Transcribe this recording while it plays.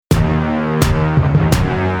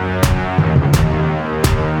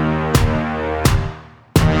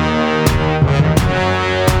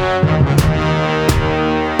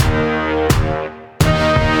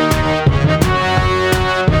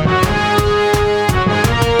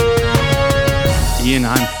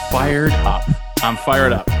fired up. I'm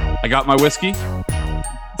fired up. I got my whiskey.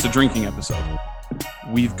 It's a drinking episode.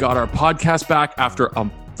 We've got our podcast back after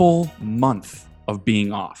a full month of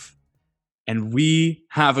being off. And we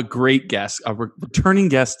have a great guest, a returning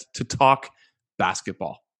guest to talk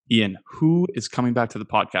basketball. Ian, who is coming back to the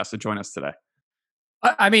podcast to join us today?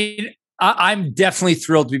 I'm definitely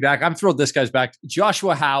thrilled to be back. I'm thrilled this guy's back.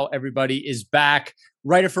 Joshua Howe, everybody, is back.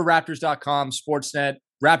 Writer for Raptors.com, Sportsnet,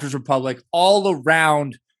 Raptors Republic, all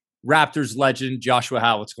around Raptors legend, Joshua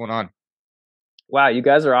Howe. What's going on? Wow, you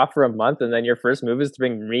guys are off for a month and then your first move is to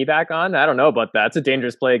bring me back on? I don't know about that. It's a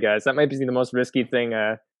dangerous play, guys. That might be the most risky thing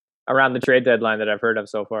around the trade deadline that I've heard of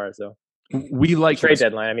so far. So we like trade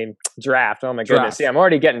deadline. I mean, draft. Oh my goodness. See, I'm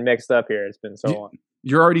already getting mixed up here. It's been so long.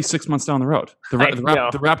 You're already 6 months down the road. The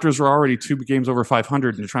Raptors are already 2 games over 500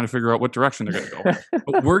 and they're trying to figure out what direction they're going to go.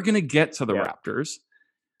 But we're going to get to the Raptors.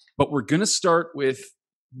 But we're going to start with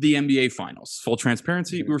the NBA Finals. Full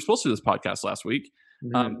transparency. Mm-hmm. We were supposed to do this podcast last week.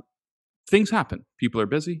 Mm-hmm. Things happen. People are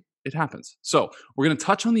busy. It happens. So we're going to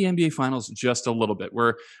touch on the NBA Finals just a little bit,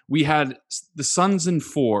 where we had the Suns in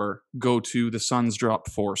 4 go to the Suns drop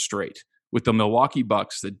 4 straight, with the Milwaukee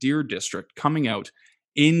Bucks, the Deer District, coming out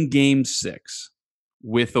in Game 6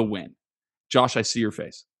 with a win. Josh, I see your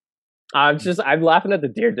face. I'm laughing at the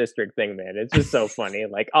Deer District thing, man. It's just so funny.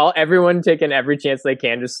 Like everyone taking every chance they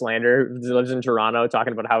can to slander who lives in Toronto,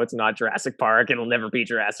 talking about how it's not Jurassic Park. It'll never be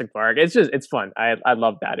Jurassic Park. It's fun. I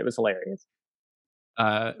love that. It was hilarious.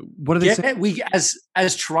 What do they say? We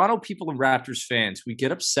as Toronto people and Raptors fans, we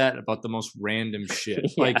get upset about the most random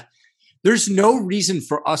shit. Yeah. Like there's no reason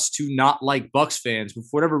for us to not like Bucks fans, but for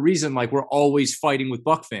whatever reason, like we're always fighting with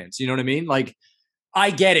Buck fans. You know what I mean? Like I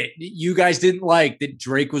get it. You guys didn't like that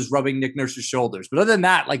Drake was rubbing Nick Nurse's shoulders. But other than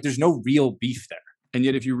that, like there's no real beef there. And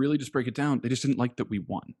yet if you really just break it down, they just didn't like that we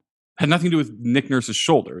won. It had nothing to do with Nick Nurse's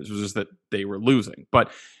shoulders. It was just that they were losing. But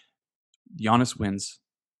Giannis wins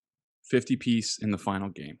 50-piece in the final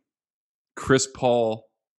game. Chris Paul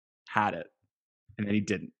had it, and then he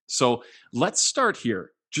didn't. So let's start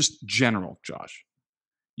here. Just general, Josh.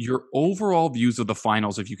 Your overall views of the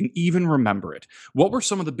finals, if you can even remember it. What were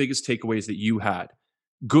some of the biggest takeaways that you had,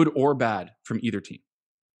 good or bad, from either team?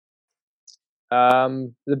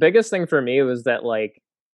 The biggest thing for me was that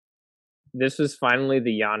this was finally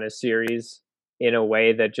the Giannis series in a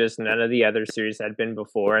way that just none of the other series had been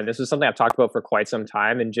before. And this was something I've talked about for quite some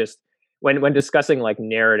time. And just when discussing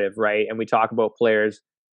narrative, right? And we talk about players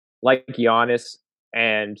like Giannis,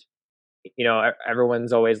 and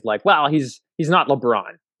everyone's always like, well, he's not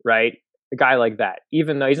LeBron, right? A guy like that,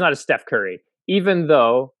 even though he's not a Steph Curry, even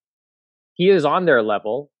though he is on their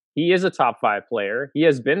level, he is a top 5 player. He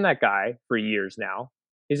has been that guy for years now.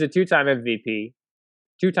 He's a 2-time MVP,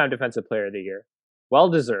 2-time Defensive Player of the Year,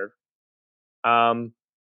 well deserved. All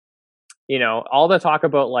the talk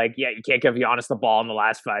about you can't give Giannis the ball in the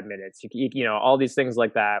last 5 minutes, all these things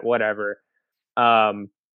like that, whatever.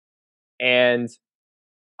 And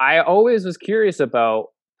I always was curious about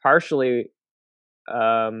partially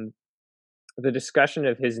the discussion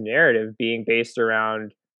of his narrative being based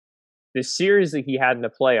around the series that he had in the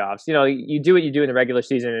playoffs. You do what you do in the regular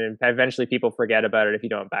season, and eventually people forget about it if you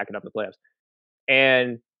don't back it up in the playoffs.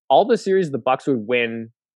 And all the series the Bucks would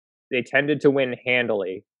win, they tended to win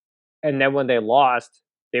handily. And then when they lost,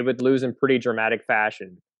 they would lose in pretty dramatic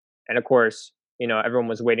fashion. And of course, everyone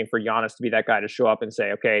was waiting for Giannis to be that guy to show up and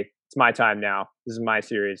say, okay, it's my time now. This is my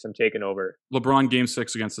series. I'm taking over. LeBron Game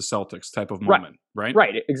 6 against the Celtics type of moment, right?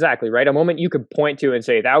 Right, exactly, right? A moment you could point to and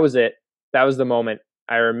say, that was it. That was the moment.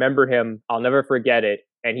 I remember him. I'll never forget it.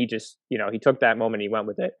 And he just, he took that moment. He went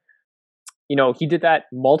with it. He did that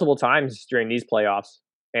multiple times during these playoffs.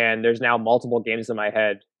 And there's now multiple games in my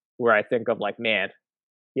head where I think of man,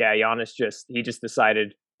 yeah, Giannis he just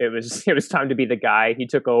decided it was time to be the guy. He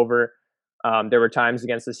took over. There were times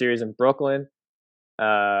against the series in Brooklyn,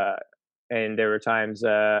 and there were times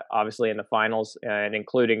obviously in the finals, and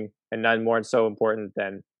including, and none more so important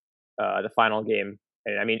than the final game.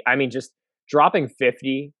 And I mean, just dropping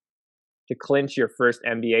 50 to clinch your first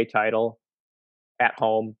NBA title at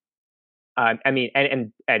home.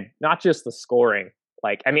 And not just the scoring.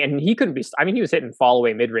 He couldn't be. He was hitting fall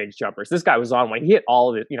away mid range jumpers. This guy was on when he hit all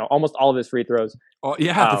of it. Almost all of his free throws. Oh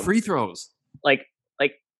yeah, the free throws.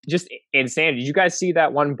 Just insane. Did you guys see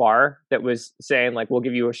that one bar that was saying we'll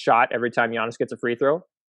give you a shot every time Giannis gets a free throw?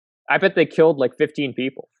 I bet they killed 15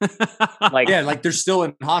 people. They're still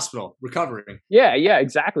in hospital recovering. Yeah,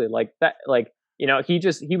 exactly.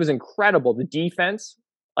 He was incredible. The defense,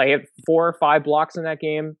 he had 4 or 5 blocks in that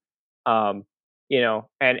game. And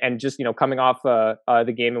just coming off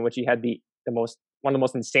the game in which he had one of the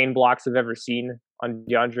most insane blocks I've ever seen on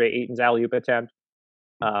DeAndre Ayton's alley-oop attempt.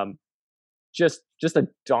 Just a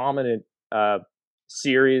dominant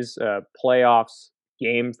series, playoffs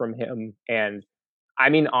game from him. And I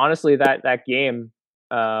mean, honestly, that game,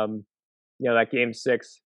 that game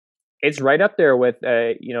 6, it's right up there with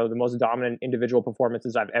the most dominant individual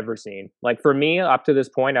performances I've ever seen. Like for me, up to this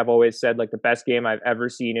point, I've always said like the best game I've ever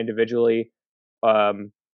seen individually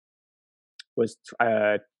was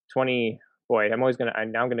 20. Boy, I'm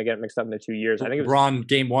gonna get mixed up in the 2 years. I think it was LeBron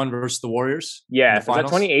game 1 versus the Warriors. Yeah, was that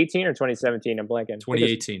 2018 or 2017? I'm blanking.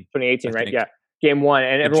 2018. 2018, right? Yeah, game 1,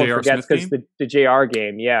 and everyone forgets because the JR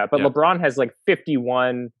game. Yeah, but LeBron has like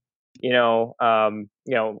 51. 8 and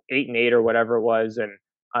 8 or whatever it was,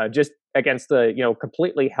 and just against the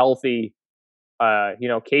completely healthy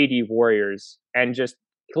KD Warriors, and just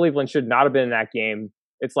Cleveland should not have been in that game.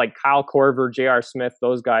 It's like Kyle Korver, J.R. Smith,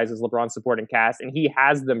 those guys as LeBron's supporting cast, and he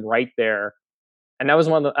has them right there. And that was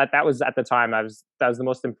that was at the time that was the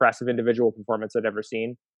most impressive individual performance I'd ever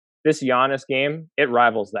seen. This Giannis game, it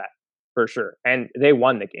rivals that for sure, and they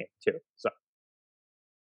won the game too. So,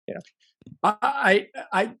 I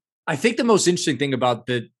think the most interesting thing about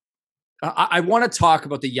I want to talk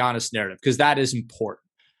about the Giannis narrative because that is important.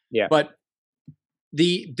 Yeah, but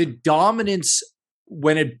the dominance.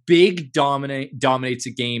 When a big dominates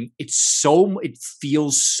a game, it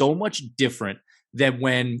feels so much different than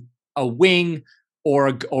when a wing or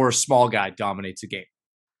a small guy dominates a game.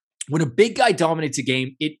 When a big guy dominates a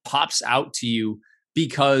game, it pops out to you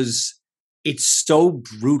because it's so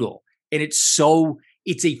brutal and it's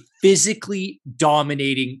a physically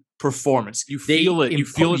dominating performance. You feel it. You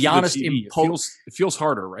feel it. Giannis it feels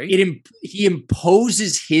harder, right? He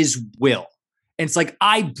imposes his will, and it's like,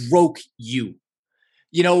 I broke you.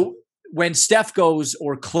 When Steph goes,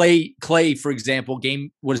 or Clay, for example,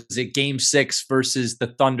 game 6 versus the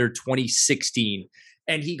Thunder 2016,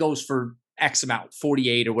 and he goes for X amount,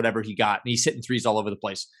 48 or whatever he got, and he's hitting threes all over the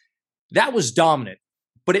place. That was dominant,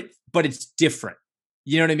 but it's different.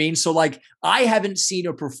 You know what I mean? So like, I haven't seen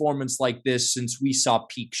a performance like this since we saw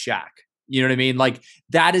peak Shaq. You know what I mean? Like,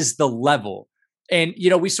 that is the level. And,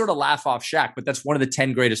 we sort of laugh off Shaq, but that's one of the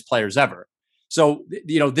 10 greatest players ever. So,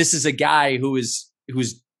 this is a guy who's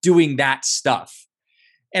doing that stuff.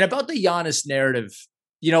 And about the Giannis narrative,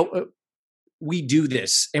 we do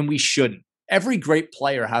this and we shouldn't. Every great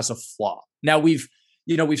player has a flaw. Now we've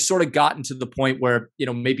sort of gotten to the point where,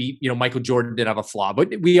 maybe, Michael Jordan did have a flaw,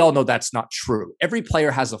 but we all know that's not true. Every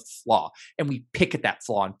player has a flaw and we pick at that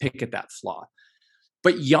flaw and pick at that flaw.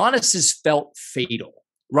 But Giannis has felt fatal,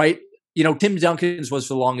 right? Tim Duncan's was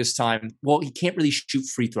for the longest time. Well, he can't really shoot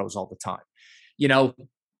free throws all the time,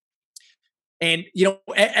 And,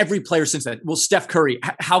 every player since then, well, Steph Curry,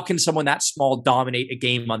 how can someone that small dominate a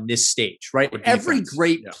game on this stage, right? Every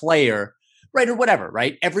great player, right, or whatever,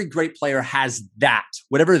 right? Every great player has that,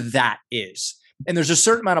 whatever that is. And there's a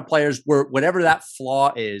certain amount of players where whatever that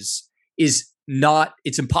flaw is not,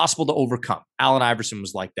 it's impossible to overcome. Allen Iverson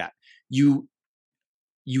was like that. You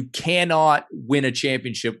cannot win a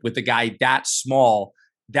championship with a guy that small,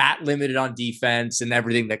 that limited on defense and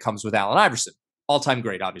everything that comes with Allen Iverson. All-time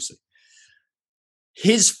great, obviously.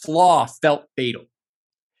 His flaw felt fatal.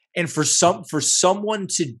 And for someone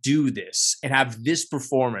to do this and have this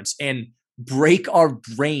performance and break our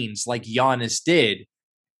brains like Giannis did,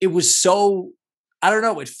 it was so, I don't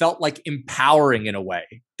know, it felt like empowering in a way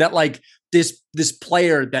that like this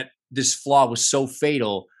player that this flaw was so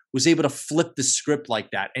fatal was able to flip the script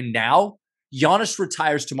like that. And now Giannis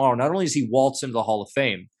retires tomorrow. Not only does he waltz into the Hall of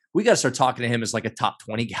Fame, we got to start talking to him as like a top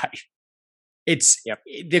 20 guy.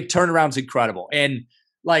 The turnaround's incredible. And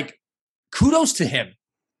like, kudos to him,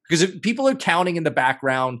 because if people are counting in the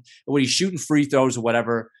background when he's shooting free throws or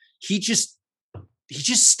whatever, he just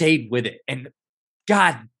stayed with it. And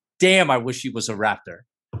God damn, I wish he was a Raptor.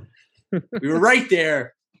 We were right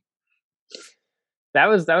there. That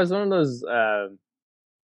was one of those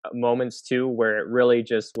moments too, where it really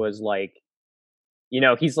just was like,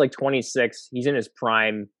 he's like 26. He's in his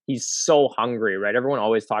prime. He's so hungry, right? Everyone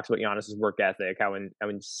always talks about Giannis's work ethic, how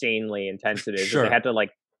insanely intense it is. Sure. They had to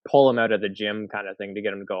like pull him out of the gym kind of thing to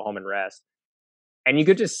get him to go home and rest. And you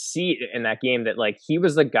could just see in that game that like he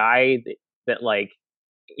was the guy that like,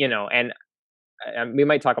 and we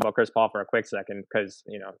might talk about Chris Paul for a quick second because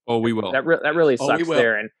we will. That really sucks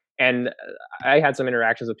there. And I had some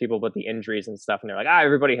interactions with people about the injuries and stuff, and they're like,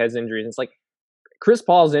 everybody has injuries. And it's like, Chris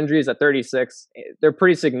Paul's injuries at 36, they're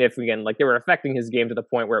pretty significant. Like, they were affecting his game to the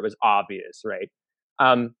point where it was obvious, right?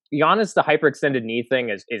 Giannis, the hyperextended knee thing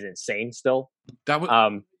is insane still. That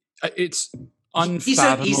was, it's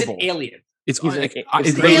unfathomable. He's an alien. It's an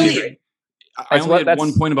alien. I only had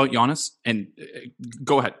one point about Giannis, and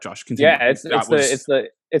go ahead, Josh. Continue. Yeah,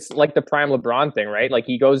 it's like the prime LeBron thing, right? Like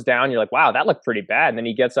he goes down, you're like, wow, that looked pretty bad, and then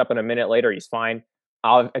he gets up, and a minute later, he's fine.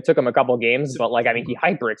 It took him a couple games, but like, I mean, he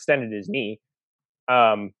hyperextended his knee,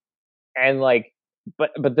 and like,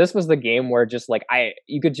 but this was the game where just like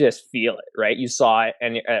you could just feel it, right? You saw it,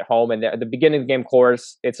 and at home, and at the beginning of the game, of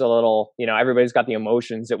course, it's a little, everybody's got the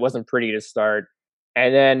emotions. It wasn't pretty to start,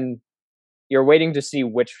 and then you're waiting to see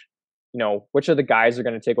which of the guys are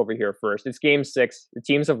going to take over here first. It's game 6. The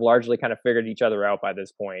teams have largely kind of figured each other out by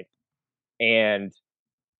this point. And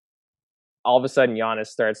all of a sudden Giannis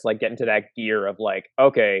starts like getting to that gear of like,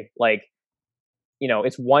 okay, like,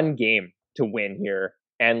 it's one game to win here.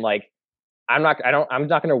 And like, I'm not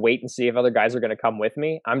going to wait and see if other guys are going to come with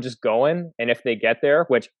me. I'm just going. And if they get there,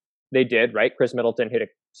 which they did, right? Chris Middleton hit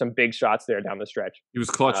some big shots there down the stretch. He was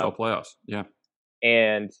clutch all playoffs. Yeah.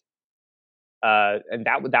 And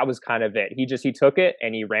that was kind of it. He took it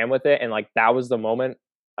and he ran with it, and like that was the moment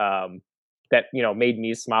that made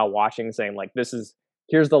me smile watching, saying like,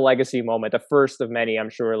 here's the legacy moment, the first of many,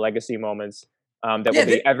 I'm sure, legacy moments that will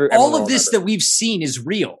be all of this that we've seen is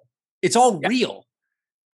real. It's all real,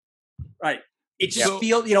 right? It just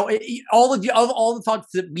feels all the thoughts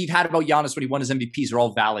that we've had about Giannis when he won his MVPs are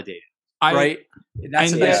all validated, right?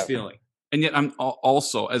 That's a nice feeling. And yet I'm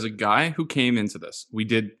also, as a guy who came into this, we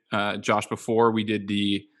did, Josh, before we did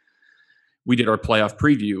our playoff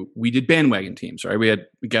preview, we did bandwagon teams, right? We had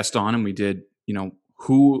a guest on and we did,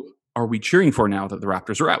 who are we cheering for now that the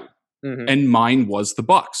Raptors are out? Mm-hmm. And mine was the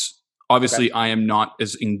Bucks. Obviously, I am not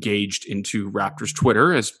as engaged into Raptors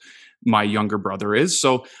Twitter as my younger brother is.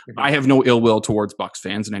 So I have no ill will towards Bucks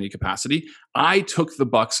fans in any capacity. I took the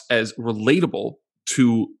Bucks as relatable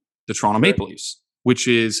to the Toronto Maple Leafs, which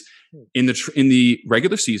is in the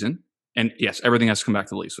regular season, and yes, everything has to come back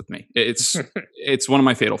to the Leafs with me. It's one of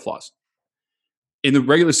my fatal flaws. In the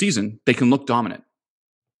regular season, they can look dominant.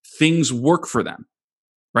 Things work for them,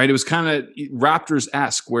 right? It was kind of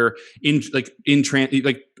Raptors-esque, where like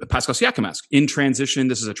Pascal Siakam-esque. In transition,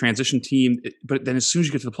 this is a transition team, but then as soon as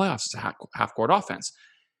you get to the playoffs, it's a half-court offense.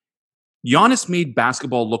 Giannis made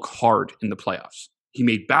basketball look hard in the playoffs. He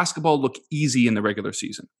made basketball look easy in the regular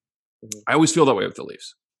season. I always feel that way with the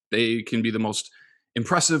Leafs. They can be the most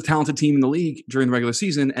impressive, talented team in the league during the regular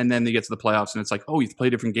season, and then they get to the playoffs, and it's like, oh, you play a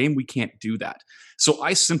different game? We can't do that. So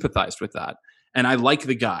I sympathized with that, and I like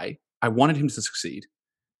the guy. I wanted him to succeed.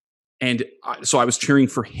 And so I was cheering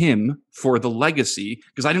for him for the legacy,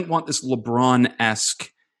 because I didn't want this LeBron-esque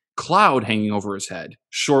cloud hanging over his head,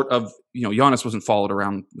 short of, Giannis wasn't followed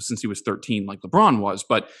around since he was 13 like LeBron was,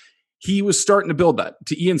 but he was starting to build that.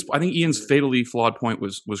 I think Ian's fatally flawed point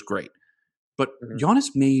was great. But Giannis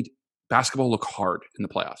made basketball look hard in the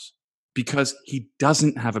playoffs because he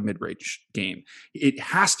doesn't have a mid-range game. It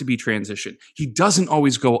has to be transition. He doesn't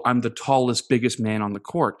always go, I'm the tallest, biggest man on the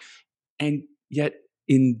court. And yet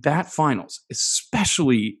in that finals,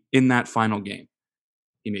 especially in that final game,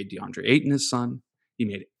 he made DeAndre Ayton his son. He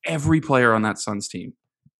made every player on that Suns team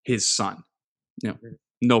his son.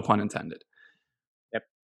 No pun intended. Yep.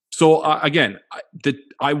 So again,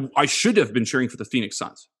 I should have been cheering for the Phoenix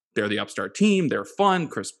Suns. They're the upstart team. They're fun.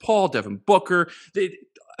 Chris Paul, Devin Booker,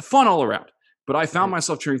 fun all around. But I found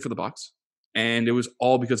myself cheering for the Bucks, and it was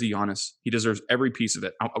all because of Giannis. He deserves every piece of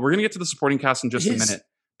it. We're going to get to the supporting cast in just a minute,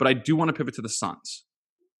 but I do want to pivot to the Suns.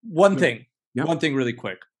 One thing really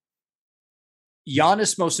quick.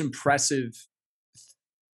 Giannis' most impressive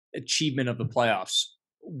achievement of the playoffs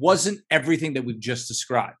wasn't everything that we've just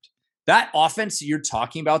described. That offense that you're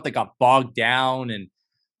talking about that got bogged down and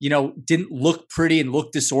didn't look pretty and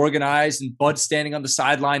looked disorganized, and Bud standing on the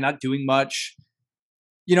sideline, not doing much.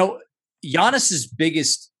 Giannis's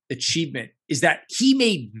biggest achievement is that he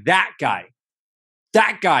made that guy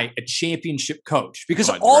a championship coach, because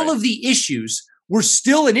all of the issues were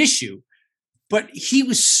still an issue, but he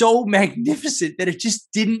was so magnificent that it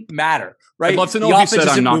just didn't matter, right? I'd love to know if he said,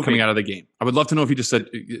 I'm not coming out of the game. I would love to know if he just said,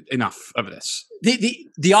 enough of this.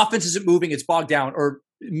 The offense isn't moving, it's bogged down, or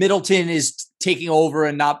Middleton is taking over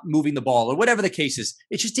and not moving the ball, or whatever the case is.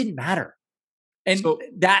 It just didn't matter. And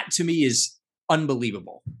that to me is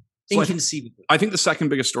unbelievable. Inconceivable. I think the second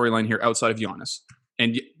biggest storyline here outside of Giannis,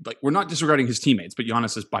 and like we're not disregarding his teammates, but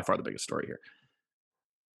Giannis is by far the biggest story here.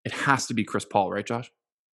 It has to be Chris Paul, right, Josh?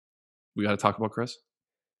 We got to talk about Chris?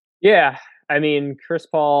 Yeah. I mean, Chris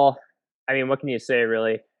Paul, what can you say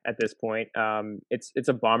really at this point? It's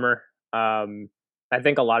a bummer. I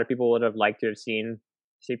think a lot of people would have liked to have seen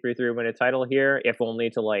CP3 win a title here, if only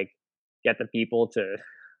to like get the people to,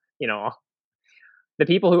 the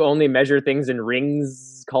people who only measure things in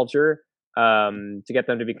rings culture to get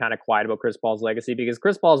them to be kind of quiet about Chris Paul's legacy, because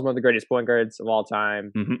Chris Paul is one of the greatest point guards of all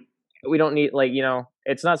time. Mm-hmm. We don't need, like,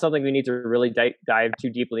 it's not something we need to really dive too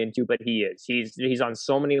deeply into, but he is. He's on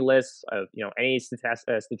so many lists of, any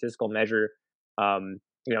statistical measure,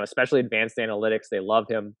 especially advanced analytics. They love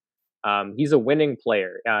him. He's a winning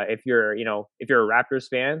player. If you're a Raptors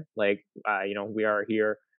fan, like, we are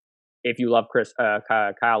here, if you love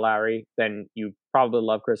Kyle Lowry, then you probably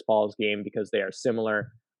love Chris Paul's game because they are similar.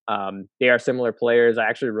 They are similar players. I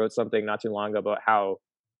actually wrote something not too long ago about how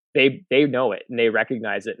they know it and they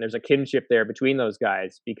recognize it. And there's a kinship there between those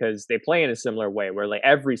guys because they play in a similar way where, like,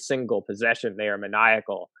 every single possession, they are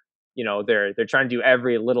maniacal. They're trying to do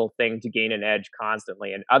every little thing to gain an edge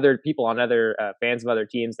constantly. And other people on other fans of other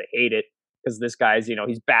teams, they hate it because this guy's,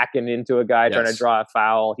 he's backing into a guy trying to draw a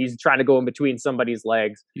foul. He's trying to go in between somebody's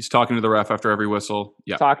legs. He's talking to the ref after every whistle.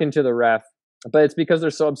 Yeah. Talking to the ref. But it's because they're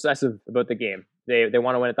so obsessive about the game. They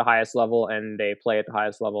want to win at the highest level and they play at the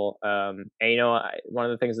highest level. And one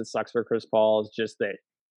of the things that sucks for Chris Paul is just that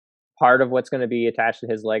part of what's going to be attached to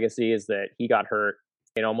his legacy is that he got hurt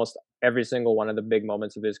in almost every single one of the big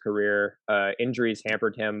moments of his career. Injuries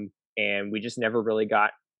hampered him, and we just never really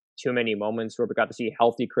got too many moments where we got to see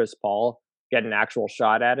healthy Chris Paul get an actual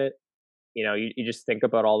shot at it. You just think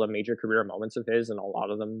about all the major career moments of his, and a lot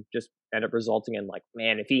of them just end up resulting in, like,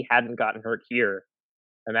 man, if he hadn't gotten hurt here,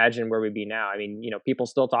 imagine where we'd be now. I mean, people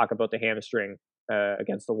still talk about the hamstring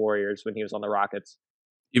against the Warriors when he was on the Rockets.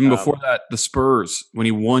 Even before that, the Spurs, when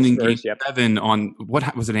he won in Game 7 on,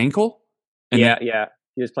 what was it, ankle? And yeah.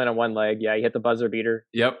 He was playing on one leg. Yeah, he hit the buzzer beater.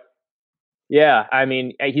 Yep. Yeah, I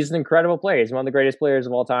mean, he's an incredible player. He's one of the greatest players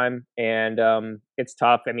of all time, and it's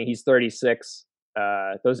tough. I mean, he's 36.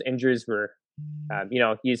 Those injuries were,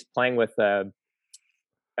 he's playing with,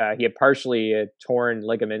 he had partially torn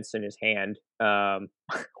ligaments in his hand,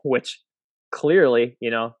 which clearly,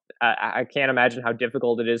 I can't imagine how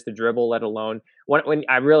difficult it is to dribble, let alone when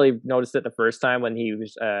I really noticed it the first time when he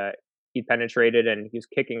was, he penetrated and he was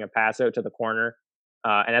kicking a pass out to the corner.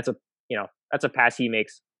 And that's a pass he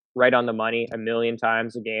makes right on the money 1 million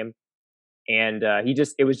times a game. And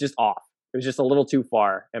it was just off. It was just a little too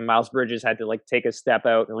far. And Miles Bridges had to, like, take a step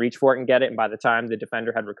out and reach for it and get it. And by the time the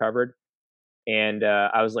defender had recovered, and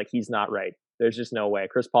I was like, he's not right. There's just no way.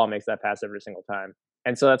 Chris Paul makes that pass every single time.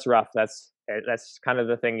 And so that's rough. That's kind of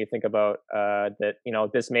the thing you think about, that,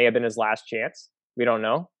 this may have been his last chance. We don't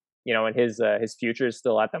know. And his future is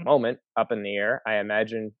still at the moment up in the air. I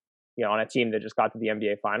imagine, on a team that just got to the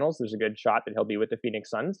NBA Finals, there's a good shot that he'll be with the Phoenix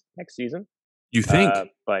Suns next season. You think?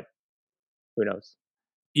 But who knows?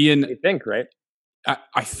 Ian, you think, right?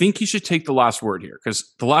 I think you should take the last word here,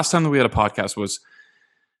 because the last time that we had a podcast was,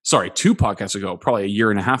 2 podcasts ago, probably a year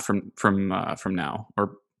and a half from now,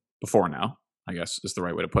 or before now, I guess is the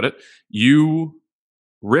right way to put it. You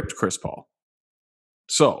ripped Chris Paul.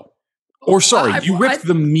 You ripped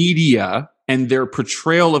the media and their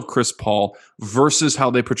portrayal of Chris Paul versus how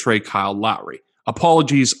they portray Kyle Lowry.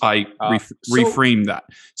 Apologies, I reframed that.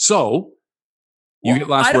 So you get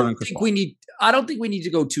last word on Chris Paul. I don't think we need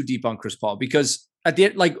to go too deep on Chris Paul, because at the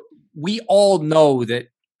end, like, we all know that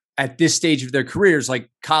at this stage of their careers, like,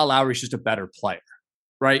 Kyle Lowry is just a better player,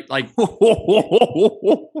 right? Like,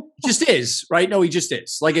 just is, right? No, he just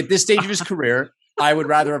is. Like, at this stage of his career, I would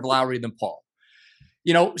rather have Lowry than Paul.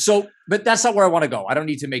 But that's not where I want to go. I don't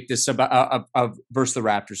need to make this about a versus the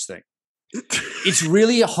Raptors thing. It's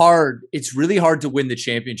really hard. It's really hard to win the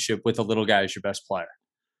championship with a little guy as your best player.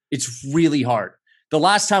 It's really hard. The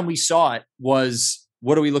last time we saw it was,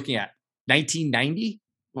 what are we looking at? 1990?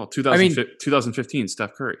 Well, 2015,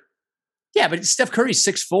 Steph Curry. Yeah, but Steph Curry's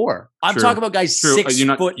 6'4". I'm talking about guys 6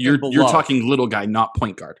 foot you're, and below. You're talking little guy, not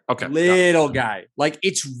point guard. Okay. Little guy. Like,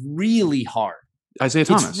 it's really hard. Isaiah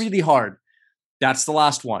Thomas. It's really hard. That's the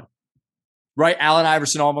last one. Right? Allen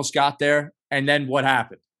Iverson almost got there. And then what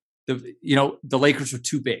happened? The Lakers were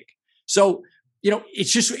too big. So,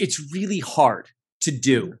 it's really hard to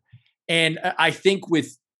do. And I think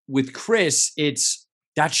with Chris,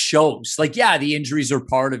 that shows. Like, yeah, the injuries are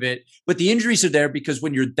part of it, but the injuries are there because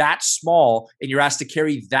when you're that small and you're asked to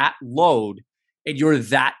carry that load and you're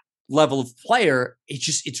that level of player,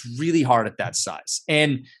 it's really hard at that size.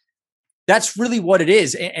 And that's really what it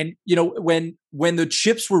is. And when the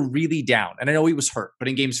chips were really down, and I know he was hurt, but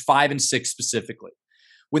in games 5 and 6 specifically,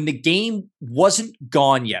 when the game wasn't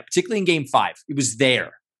gone yet, particularly in game 5, it was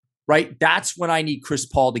there, right? That's when I need Chris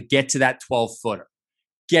Paul to get to that 12-footer,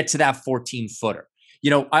 get to that 14-footer.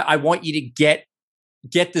 I want you to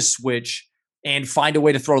get the switch and find a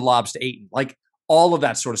way to throw lobs to Ayton, like all of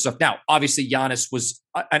that sort of stuff. Now, obviously, Giannis was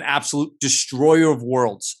an absolute destroyer of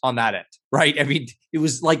worlds on that end, right? I mean, it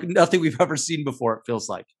was like nothing we've ever seen before, it feels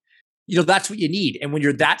like. that's what you need. And when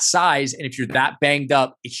you're that size and if you're that banged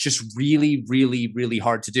up, it's just really, really, really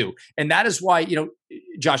hard to do. And that is why,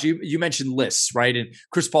 Josh, you mentioned lists, right? And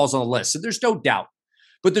Chris Paul's on the list. So there's no doubt.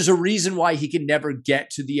 But there's a reason why he can never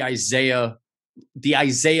get to the Isaiah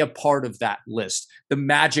part of that list, the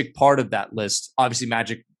Magic part of that list. Obviously,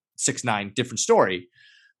 Magic 6'9", different story.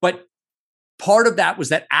 But part of that was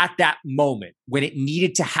that at that moment when it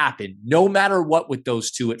needed to happen, no matter what with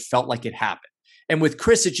those two, it felt like it happened. And with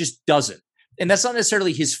Chris, it just doesn't. And that's not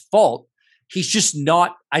necessarily his fault. He's just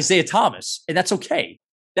not Isaiah Thomas. And that's okay.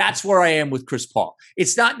 That's where I am with Chris Paul.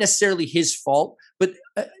 It's not necessarily his fault, but,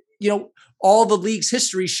 all the league's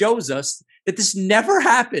history shows us that this never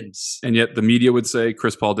happens. And yet the media would say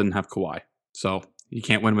Chris Paul didn't have Kawhi. So you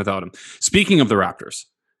can't win without him. Speaking of the Raptors,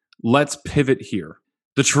 let's pivot here.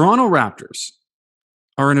 The Toronto Raptors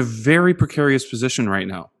are in a very precarious position right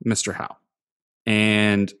now, Mr. Howe.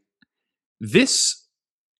 And this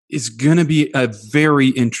is going to be a very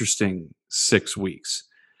interesting 6 weeks.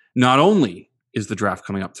 Not only is the draft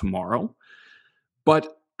coming up tomorrow,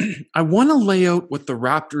 but I want to lay out what the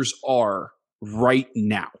Raptors are right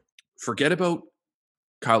now. Forget about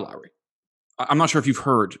Kyle Lowry. I'm not sure if you've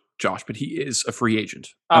heard, Josh, but he is a free agent.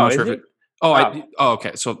 I'm not sure if it.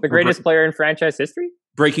 Okay. So the greatest player in franchise history?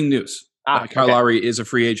 Breaking news. Kyle Lowry is a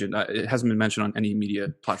free agent. It hasn't been mentioned on any media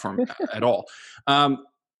platform at all.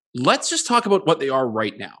 Let's just talk about what they are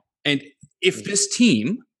right now. And if this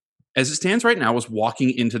team, as it stands right now, was walking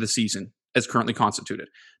into the season as currently constituted,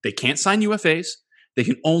 they can't sign UFAs. They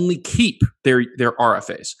can only keep their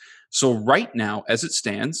RFAs. So right now, as it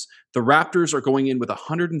stands, the Raptors are going in with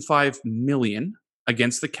 $105 million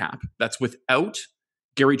against the cap. That's without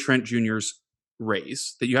Gary Trent Jr.'s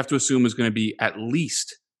raise that you have to assume is going to be at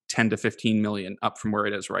least 10 to 15 million up from where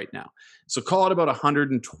it is right now. So call it about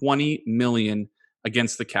 120 million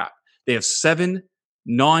against the cap. They have 7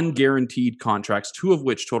 non-guaranteed contracts, 2 of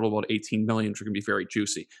which total about 18 million, which are going to be very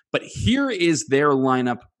juicy. But here is their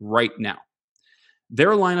lineup right now.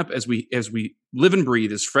 Their lineup as we live and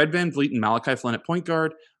breathe is Fred VanVleet and Malachi Flynn at point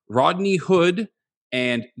guard, Rodney Hood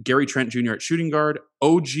and Gary Trent Jr. at shooting guard,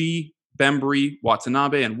 OG, Bembry,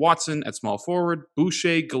 Watanabe, and Watson at small forward,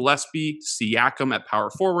 Boucher, Gillespie, Siakam at power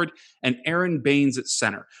forward, and Aaron Baines at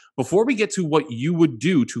center. Before we get to what you would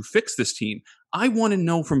do to fix this team, I want to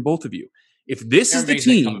know from both of you, if this is the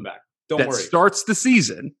team that starts the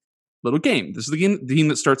season, little game, this is the team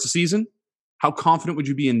that starts the season, how confident would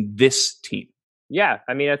you be in this team? Yeah,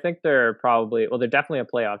 I mean, I think they're definitely a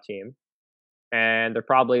playoff team. And they're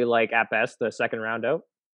probably at best the second round out.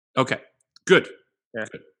 Okay, good. Yeah.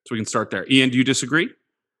 Good. So we can start there. Ian, do you disagree?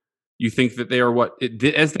 You think that they are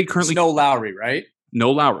as they currently... No Lowry, right?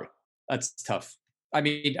 No Lowry. That's tough. I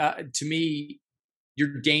mean, to me,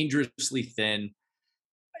 you're dangerously thin.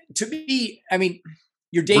 To me, I mean,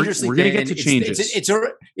 you're dangerously we're thin. We're going to get to changes.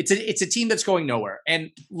 It's a team that's going nowhere.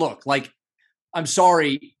 And look, I'm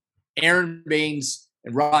sorry, Aaron Baines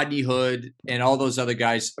and Rodney Hood and all those other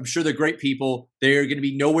guys, I'm sure they're great people. They're going to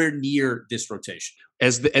be nowhere near this rotation.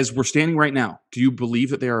 As we're standing right now, do you believe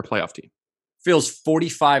that they are a playoff team? Feels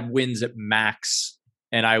 45 wins at max,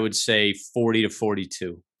 and I would say 40 to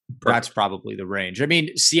 42. Perfect. That's probably the range. I mean,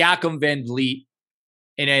 Siakam, VanVleet,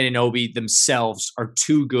 and Anunoby themselves are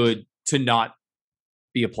too good to not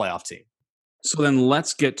be a playoff team. So then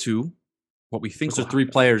let's get to what we think. Those are 3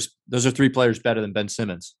 players. Those are 3 players better than Ben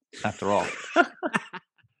Simmons, after all.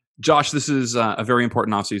 Josh, this is a very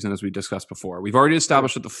important offseason, as we discussed before. We've already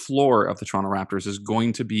established that the floor of the Toronto Raptors is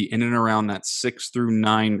going to be in and around that 6 through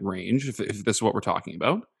 9 range, if this is what we're talking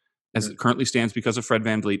about, as it currently stands because of Fred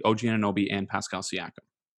VanVleet, OG Anunoby, and Pascal Siakam.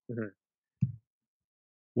 Mm-hmm.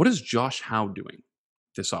 What is Josh Howe doing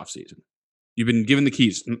this offseason? You've been given the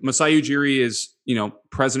keys. Masai Ujiri is,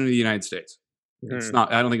 president of the United States. Mm-hmm. It's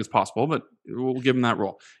not. I don't think it's possible, but we'll give him that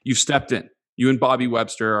role. You've stepped in. You and Bobby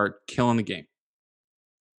Webster are killing the game.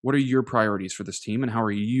 What are your priorities for this team, and how are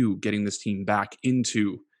you getting this team back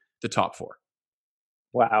into the top 4?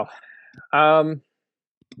 Wow.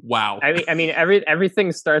 Wow. I mean,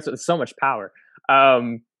 everything starts with so much power.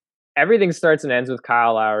 Everything starts and ends with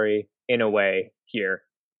Kyle Lowry in a way here,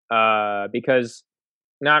 because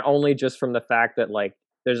not only just from the fact that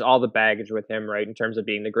there's all the baggage with him, right, in terms of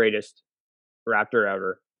being the greatest Raptor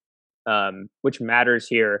ever, which matters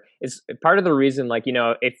here. It's part of the reason,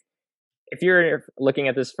 if you're looking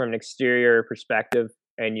at this from an exterior perspective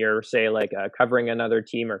and you're, say, covering another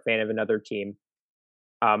team or fan of another team,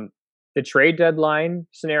 the trade deadline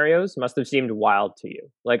scenarios must have seemed wild to you.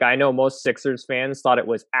 I know most Sixers fans thought it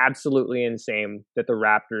was absolutely insane that the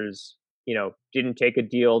Raptors, didn't take a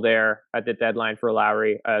deal there at the deadline for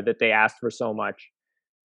Lowry, that they asked for so much.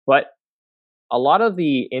 But a lot of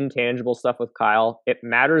the intangible stuff with Kyle, it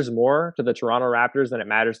matters more to the Toronto Raptors than it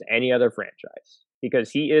matters to any other franchise, because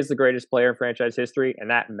he is the greatest player in franchise history, and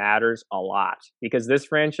that matters a lot because this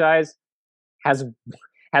franchise has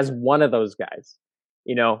one of those guys.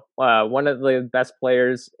 One of the best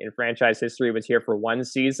players in franchise history was here for one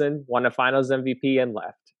season, won a Finals MVP, and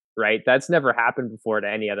left. Right? That's never happened before to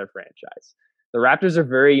any other franchise. The Raptors are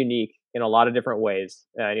very unique in a lot of different ways.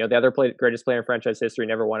 The other greatest player in franchise history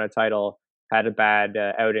never won a title, had a bad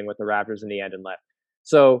outing with the Raptors in the end and left.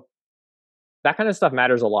 So that kind of stuff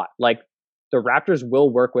matters a lot. Like, the Raptors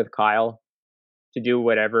will work with Kyle to do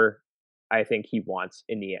whatever I think he wants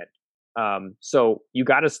in the end. So you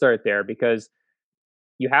got to start there because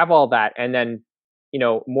you have all that. And then,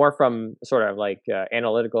 more from sort of like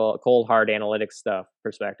analytical, cold, hard analytics stuff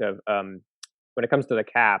perspective, when it comes to the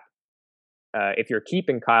cap, if you're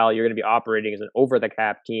keeping Kyle, you're going to be operating as an over the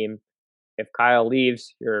cap team. If Kyle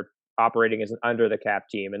leaves, you're operating as an under the cap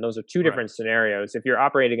team. And those are two different scenarios. If you're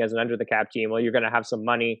operating as an under the cap team, well, you're going to have some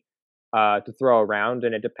money to throw around.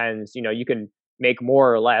 And it depends, you can make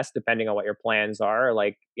more or less depending on what your plans are.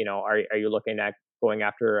 Like, are you looking at going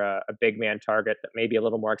after a big man target that may be a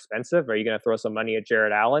little more expensive? Are you going to throw some money at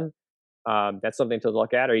Jared Allen? That's something to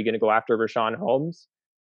look at. Are you going to go after Rashawn Holmes?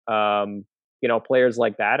 Players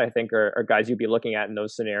like that, I think, are guys you'd be looking at in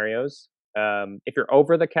those scenarios. If you're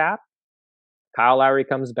over the cap, Kyle Lowry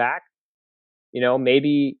comes back,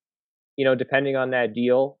 maybe, depending on that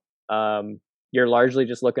deal, you're largely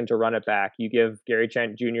just looking to run it back. You give Gary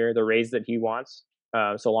Trent Jr. the raise that he wants,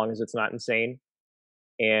 so long as it's not insane.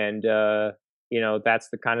 And, that's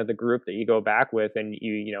the kind of the group that you go back with, and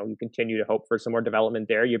you continue to hope for some more development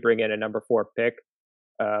there. You bring in a number 4 pick,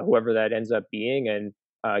 whoever that ends up being. And,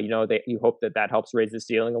 you hope that helps raise the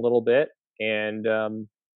ceiling a little bit. And,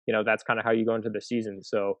 that's kind of how you go into the season.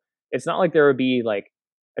 So it's not like there would be like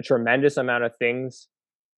a tremendous amount of things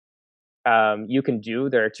you can do.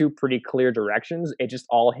 There are 2 pretty clear directions. It just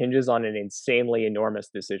all hinges on an insanely enormous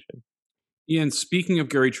decision. Ian, speaking of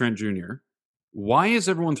Gary Trent Jr., why is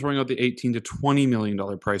everyone throwing out the $18 to $20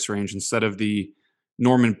 million price range instead of the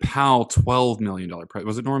Norman Powell $12 million price?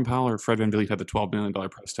 Was it Norman Powell or Fred VanVleet had the $12 million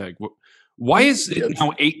price tag? Why is it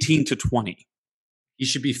now 18 to 20?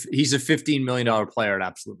 He's a $15 million player at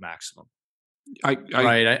absolute maximum. I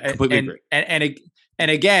completely agree. And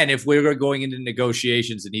again, if we're going into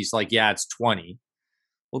negotiations and he's like, yeah, it's 20,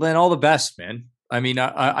 well, then all the best, man. I mean,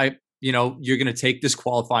 you're going to take this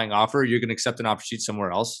qualifying offer. You're going to accept an offer sheet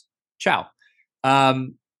somewhere else. Ciao.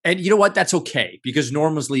 And you know what? That's okay because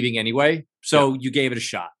Norm was leaving anyway. So you gave it a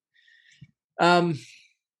shot. About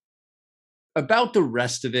the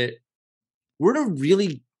rest of it, we're in a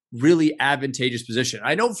really, really advantageous position.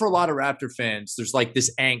 I know for a lot of Raptor fans, there's like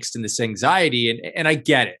this angst and this anxiety, and I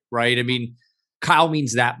get it, right? I mean, Kyle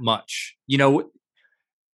means that much.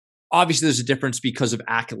 Obviously there's a difference because of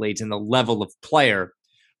accolades and the level of player.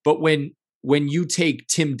 But when you take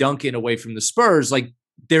Tim Duncan away from the Spurs, like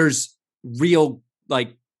there's real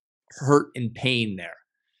like hurt and pain there,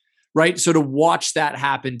 right? So to watch that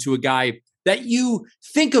happen to a guy that you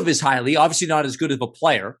think of as highly, obviously not as good of a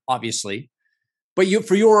player, obviously, but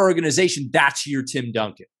for your organization, that's your Tim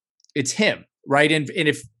Duncan. It's him, right? And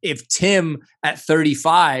if Tim at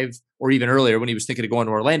 35 or even earlier when he was thinking of going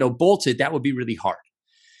to Orlando bolted, that would be really hard.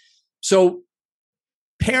 So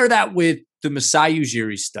pair that with the Masai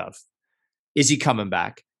Ujiri stuff. Is he coming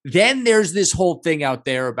back? Then there's this whole thing out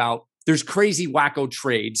there about there's crazy wacko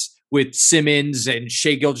trades with Simmons and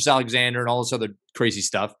Shai Gilgeous-Alexander and all this other crazy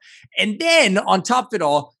stuff. And then on top of it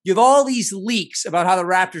all, you have all these leaks about how the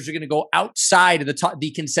Raptors are going to go outside of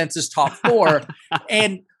the consensus top 4.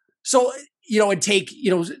 And so, and take,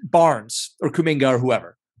 Barnes or Kuminga or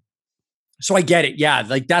whoever. So I get it. Yeah.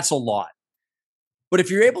 Like that's a lot. But if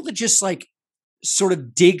you're able to just like sort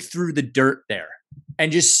of dig through the dirt there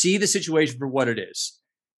and just see the situation for what it is,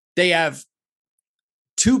 they have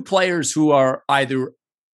 2 players who are either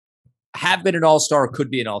have been an all-star or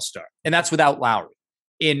could be an all-star. And that's without Lowry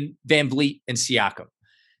in VanVleet and Siakam.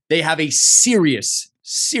 They have a serious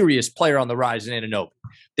player on the rise in Anunoby.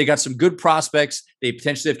 They got some good prospects. They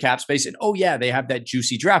potentially have cap space. And they have that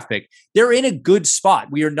juicy draft pick. They're in a good spot.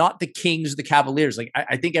 We are not the Kings or the Cavaliers. Like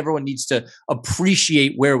I think everyone needs to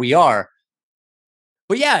appreciate where we are.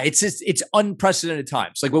 But yeah, it's unprecedented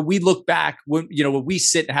times. Like when we look back, when we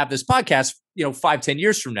sit and have this podcast, 5-10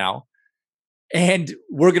 years from now, and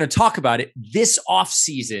we're going to talk about it. This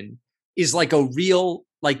offseason is like a real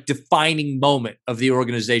like defining moment of the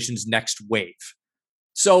organization's next wave.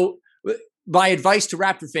 So my advice to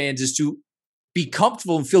Raptor fans is to be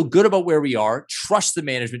comfortable and feel good about where we are. Trust the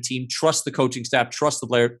management team, trust the coaching staff, trust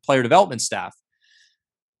the player development staff.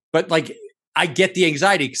 But like I get the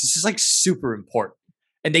anxiety because this is like super important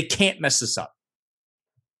and they can't mess this up.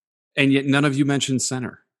 And yet none of you mentioned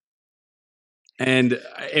center. And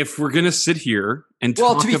if we're going to sit here and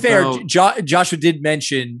talk to be fair, Joshua did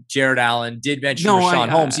mention Jared Allen, did mention Rashawn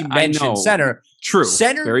Holmes. He mentioned center. True.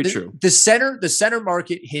 Center, very true. The center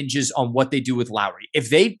market hinges on what they do with Lowry. If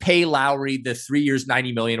they pay Lowry the 3 years,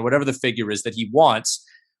 $90 million, or whatever the figure is that he wants,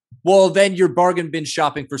 well, then you're bargain bin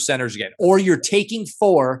shopping for centers again. Or you're taking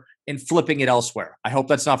 4 and flipping it elsewhere. I hope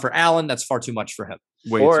that's not for Allen. That's far too much for him.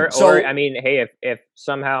 Or I mean, hey, if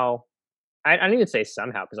somehow, I don't even say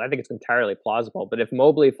somehow because I think it's entirely plausible. But if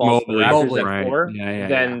Mobley falls to the Raptors at 4,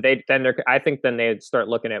 then they'd start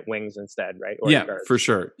looking at wings instead, right? Or guards. For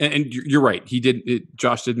sure. And you're right.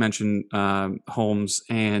 Josh did mention Holmes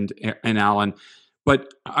and Allen,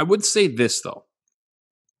 but I would say this though.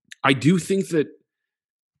 I do think that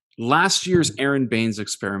last year's Aaron Baines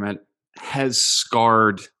experiment has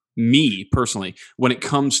scarred me personally when it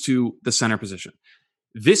comes to the center position.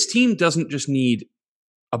 This team doesn't just need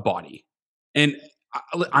a body. And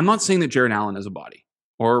I'm not saying that Jared Allen is a body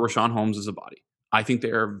or Rashawn Holmes is a body. I think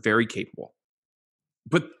they are very capable.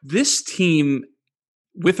 But this team,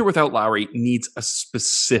 with or without Lowry, needs a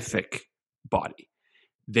specific body.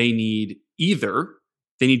 They need to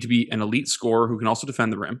be an elite scorer who can also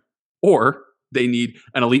defend the rim, or they need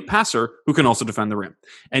an elite passer who can also defend the rim.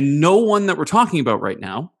 And no one that we're talking about right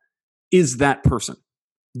now is that person.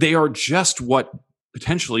 They are just what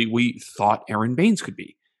potentially we thought Aaron Baines could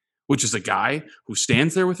be, which is a guy who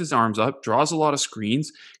stands there with his arms up, draws a lot of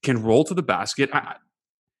screens, can roll to the basket.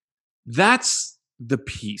 That's the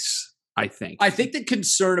piece, I think. I think the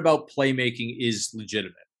concern about playmaking is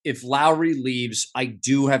legitimate. If Lowry leaves, I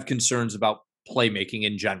do have concerns about playmaking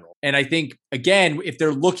in general. And I think, again, if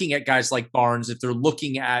they're looking at guys like Barnes, if they're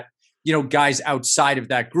looking at, guys outside of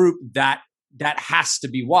that group, that has to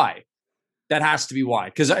be why. That has to be why.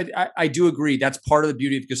 Because I do agree that's part of the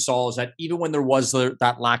beauty of Gasol is that even when there was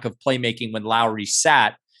that lack of playmaking when Lowry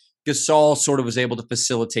sat, Gasol sort of was able to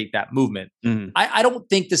facilitate that movement. Mm-hmm. I don't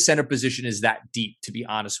think the center position is that deep, to be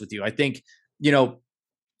honest with you. I think,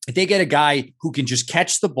 if they get a guy who can just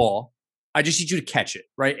catch the ball, I just need you to catch it,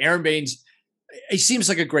 right? Aaron Baines, he seems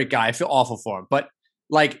like a great guy. I feel awful for him. But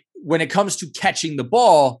like when it comes to catching the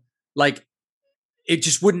ball, like it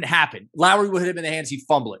just wouldn't happen. Lowry would hit him in the hands, he'd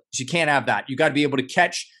fumble it. So you can't have that. You got to be able to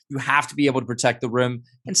catch. You have to be able to protect the rim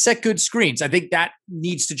and set good screens. I think that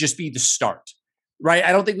needs to just be the start, right?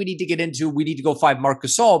 I don't think we need to go find Marc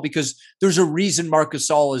Gasol because there's a reason Marc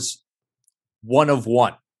Gasol is 1 of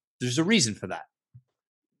 1. There's a reason for that.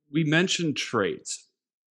 We mentioned trades.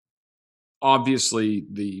 Obviously,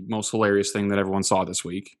 the most hilarious thing that everyone saw this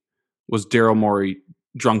week was Daryl Morey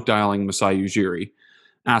drunk dialing Masai Ujiri,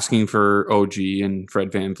 asking for OG and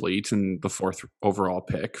Fred VanVleet and the 4th overall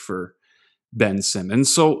pick for Ben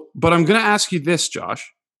Simmons. But I'm going to ask you this,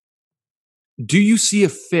 Josh. Do you see a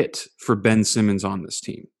fit for Ben Simmons on this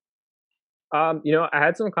team? I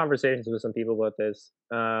had some conversations with some people about this.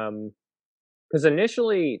 Because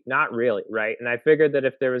initially, not really, right? And I figured that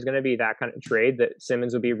if there was going to be that kind of trade, that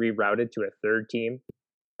Simmons would be rerouted to a third team,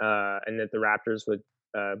 and that the Raptors would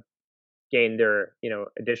gain their,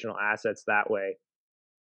 additional assets that way.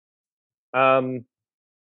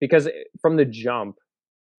 Because from the jump,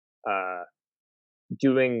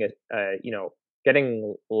 getting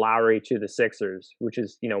Lowry to the Sixers, which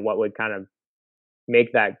is, what would kind of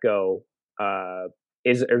make that go,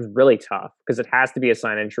 is really tough because it has to be a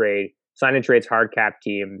sign and trade. Sign and trades hard cap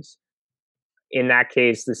teams. In that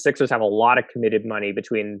case, the Sixers have a lot of committed money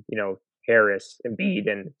between, Harris,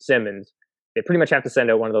 Embiid, and Simmons. They pretty much have to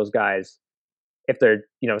send out one of those guys. If they're,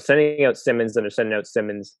 sending out Simmons, then they're sending out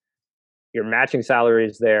Simmons. Your matching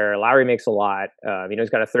salaries there. Lowry makes a lot. He's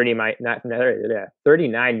got a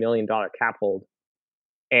 $39 million cap hold.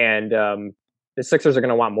 And the Sixers are going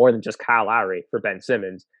to want more than just Kyle Lowry for Ben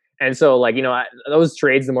Simmons. And so, those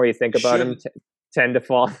trades, the more you think about them, tend to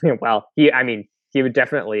fall. Well, he would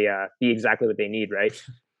definitely be exactly what they need, right?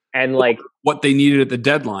 And what they needed at the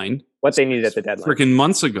deadline. Freaking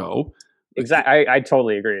months ago. Exactly. I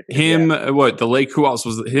totally agree with you. Who else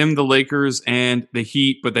was it? Him, the Lakers, and the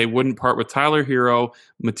Heat, but they wouldn't part with Tyler Hero,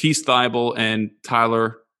 Matisse Thybulle, and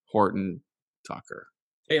Tyler Horton Tucker.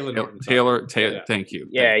 Taylor. Thank you.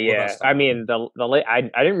 Yeah. I mean, I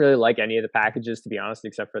didn't really like any of the packages, to be honest,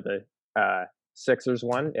 except for the Sixers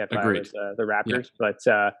one, if Agreed. I was the Raptors.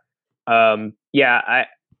 Yeah.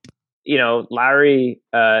 But Lowry.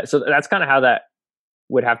 So that's kind of how that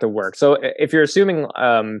would have to work. So if you're assuming,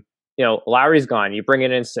 Lowry's gone, you bring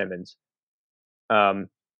in Simmons.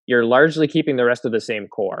 You're largely keeping the rest of the same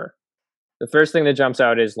core. The first thing that jumps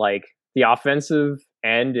out is the offensive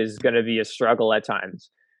end is going to be a struggle at times.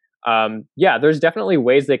 Yeah, there's definitely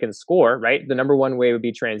ways they can score, right? The number one way would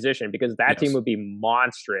be transition, because that team would be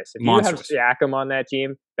monstrous. If you have Siakam on that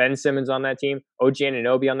team, Ben Simmons on that team, OG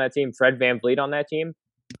Anunoby on that team, Fred VanVleet on that team,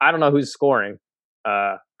 I don't know who's scoring,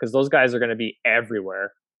 because those guys are going to be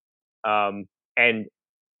everywhere. And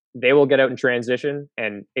they will get out in transition.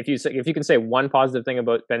 And if you can say one positive thing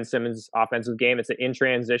about Ben Simmons' offensive game, it's that in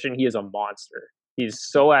transition, he is a monster. He's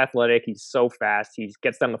so athletic. He's so fast. He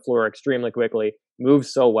gets down the floor extremely quickly,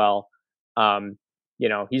 moves so well.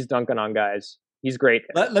 He's dunking on guys. He's great.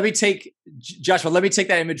 Let me take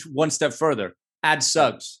that image one step further. Add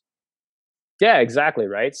Suggs. Yeah, exactly.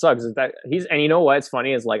 Right. Suggs is that and you know what's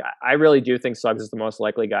funny is like, I really do think Suggs is the most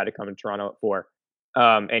likely guy to come in Toronto at 4.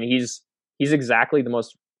 And he's exactly the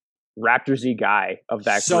most Raptors-y guy of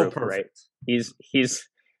that group, perfect. Right? He's he's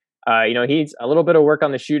a little bit of work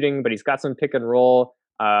on the shooting, but he's got some pick and roll.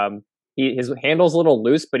 His handle's a little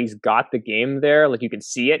loose, but he's got the game there. Like, you can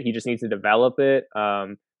see it. He just needs to develop it.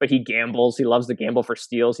 But he gambles. He loves to gamble for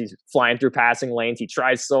steals. He's flying through passing lanes. He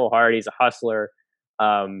tries so hard. He's a hustler.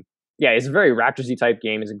 It's a very Raptors-y type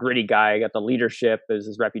game. He's a gritty guy. Got the leadership as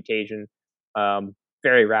his reputation.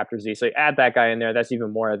 Very Raptors-y. So you add that guy in there, that's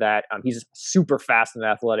even more of that. He's super fast and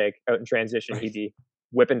athletic out in transition. He'd be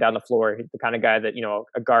whipping down the floor. He's the kind of guy that,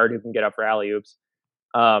 a guard who can get up for alley-oops.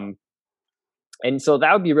 And so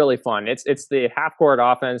that would be really fun. It's the half-court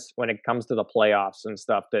offense when it comes to the playoffs and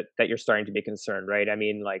stuff that you're starting to be concerned, right? I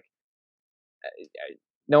mean, like,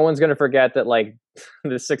 no one's going to forget that, like,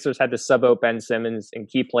 the Sixers had to sub out Ben Simmons in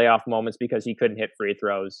key playoff moments because he couldn't hit free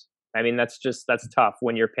throws. I mean, that's tough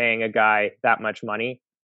when you're paying a guy that much money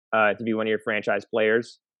to be one of your franchise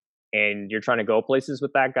players, and you're trying to go places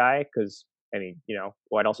with that guy because, I mean,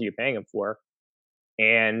 what else are you paying him for?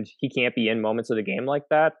 And he can't be in moments of the game like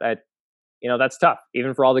that. That's tough.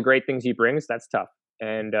 Even for all the great things he brings, that's tough.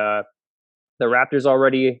 And the Raptors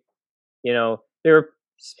already, they were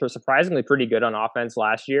surprisingly pretty good on offense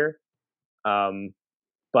last year.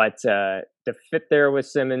 But to fit there with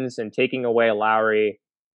Simmons and taking away Lowry,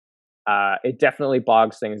 it definitely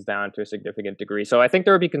bogs things down to a significant degree. So I think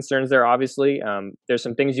there would be concerns there, obviously. There's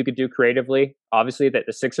some things you could do creatively, obviously, that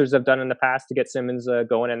the Sixers have done in the past to get Simmons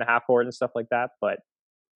going in the half court and stuff like that. But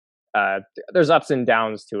there's ups and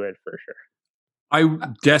downs to it for sure. I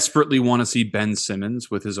desperately want to see Ben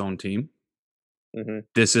Simmons with his own team. Mm-hmm.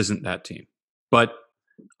 This isn't that team. But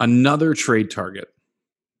another trade target.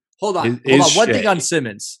 Hold on. One thing on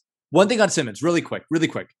Simmons, really quick.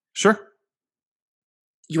 Sure.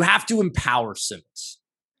 You have to empower Simmons.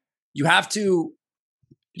 You have to,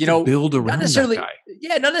 build around that guy.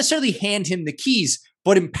 Yeah, not necessarily hand him the keys,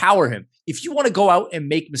 but empower him. If you want to go out and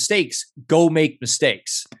make mistakes, go make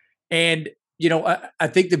mistakes. And, I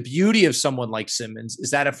think the beauty of someone like Simmons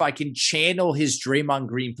is that if I can channel his Draymond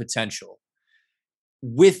Green potential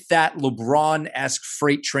with that LeBron-esque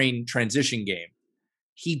freight train transition game,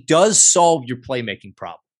 he does solve your playmaking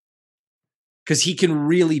problem because he can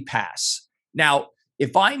really pass. Now,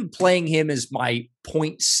 if I'm playing him as my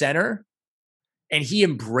point center and he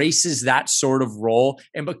embraces that sort of role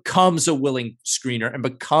and becomes a willing screener and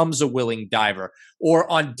becomes a willing diver,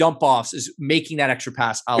 or on dump offs is making that extra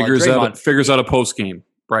pass, figures out a post game,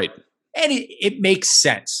 right? And it makes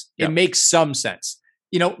sense. It makes some sense.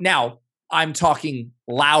 Now I'm talking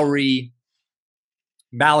Lowry,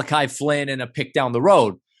 Malachi Flynn, and a pick down the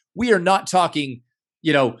road. We are not talking,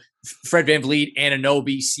 Fred VanVleet,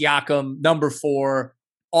 Anunoby, Siakam, number 4.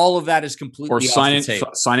 All of that is completely off the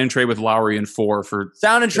table. Sign and trade with Lowry and 4 for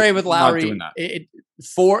sign and trade with Lowry. Not doing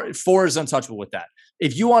that. Four is untouchable with that.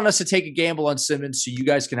 If you want us to take a gamble on Simmons so you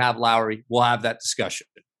guys can have Lowry, we'll have that discussion.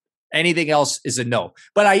 Anything else is a no.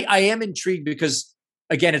 But I am intrigued because,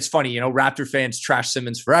 again, it's funny, Raptor fans trash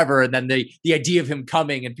Simmons forever, and then the idea of him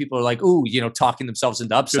coming and people are like, ooh, talking themselves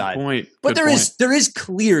into upside. Good point. But there is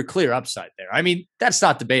clear upside there. I mean, that's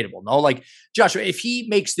not debatable. No, like Joshua, if he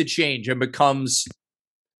makes the change and becomes,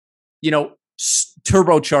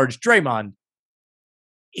 turbocharged Draymond,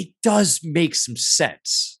 it does make some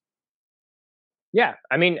sense. Yeah,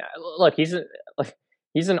 I mean, look, he's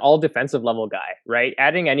an all defensive level guy, right?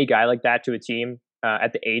 Adding any guy like that to a team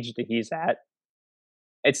at the age that he's at,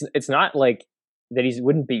 it's not like that he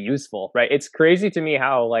wouldn't be useful, right? It's crazy to me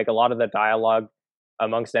how, like, a lot of the dialogue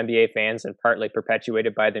amongst NBA fans, and partly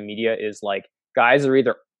perpetuated by the media, is like guys are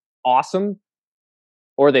either awesome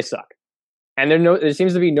or they suck. And there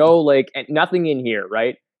seems to be nothing in here,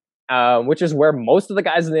 right? Which is where most of the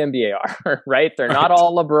guys in the NBA are, right? They're not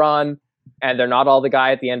all LeBron, and they're not all the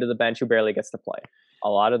guy at the end of the bench who barely gets to play. A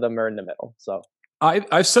lot of them are in the middle. So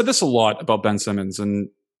I've said this a lot about Ben Simmons, and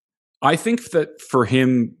I think that for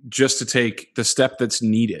him just to take the step that's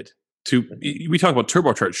needed to, we talk about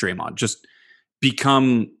turbocharge Draymond, just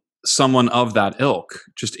become someone of that ilk,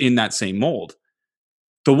 just in that same mold.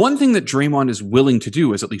 The one thing that Draymond is willing to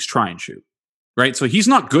do is at least try and shoot, right? So he's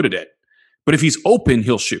not good at it, but if he's open,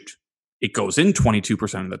 he'll shoot. It goes in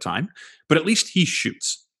 22% of the time, but at least he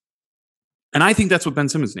shoots. And I think that's what Ben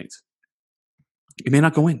Simmons needs. It may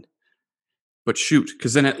not go in, but shoot,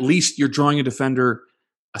 because then at least you're drawing a defender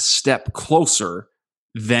a step closer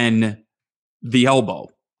than the elbow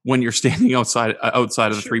when you're standing outside of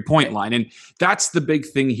the 3-point line. And that's the big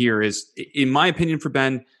thing here is, in my opinion, for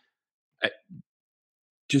Ben,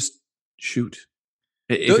 just shoot.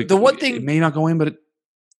 The one thing, it may not go in, but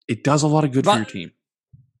it does a lot of good for your team.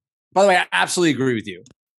 By the way, I absolutely agree with you.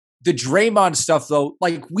 The Draymond stuff, though,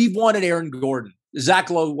 like we wanted Aaron Gordon. Zach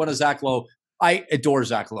Lowe, one of Zach Lowe. I adore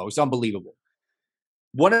Zach Lowe. It's unbelievable.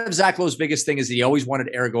 One of Zach Lowe's biggest thing is that he always wanted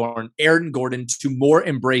Aaron Gordon to more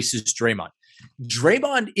embrace his Draymond.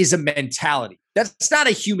 Draymond is a mentality. That's not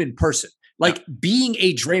a human person. Like being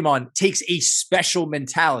a Draymond takes a special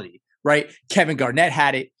mentality, right? Kevin Garnett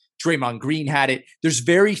had it. Draymond Green had it. There's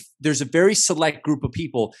a very select group of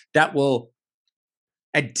people that will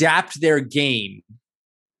adapt their game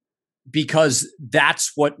because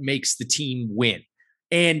that's what makes the team win.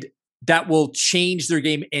 And that will change their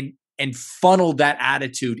game and funnel that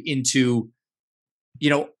attitude into,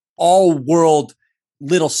 all world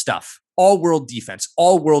little stuff, all world defense,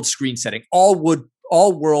 all world screen setting, all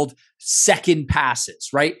world second passes,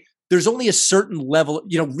 right? There's only a certain level,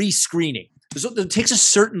 rescreening. It takes a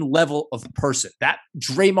certain level of person. That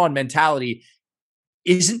Draymond mentality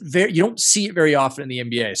you don't see it very often in the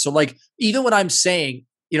NBA. So like, even when I'm saying,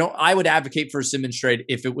 I would advocate for a Simmons trade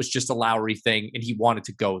if it was just a Lowry thing and he wanted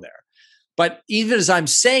to go there. But even as I'm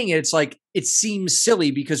saying it, it's like, it seems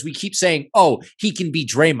silly because we keep saying, oh, he can be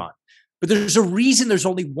Draymond. But there's a reason there's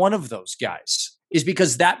only one of those guys, is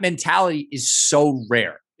because that mentality is so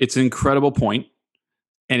rare. It's an incredible point,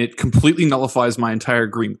 and it completely nullifies my entire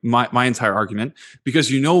my entire argument, because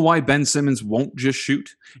you know why Ben Simmons won't just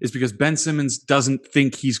shoot? Is because Ben Simmons doesn't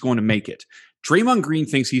think he's going to make it. Draymond Green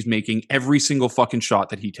thinks he's making every single fucking shot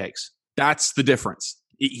that he takes. That's the difference.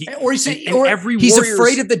 He's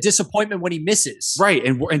afraid of the disappointment when he misses. Right.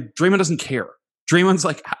 And Draymond doesn't care. Draymond's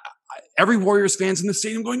like, every Warriors fan's in the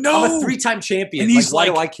stadium going, no. I'm a 3-time champion. And he's why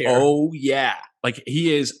do I care? Oh, yeah. Like,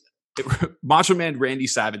 he is Macho Man Randy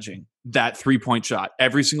Savaging that 3-point shot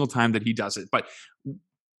every single time that he does it. But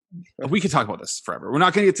we could talk about this forever. We're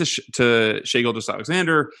not going to get to Shai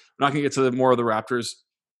Gilgeous-Alexander. We're not going to get to more of the Raptors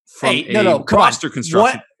from roster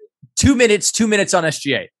construction. What? 2 minutes on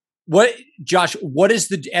SGA. Josh, what is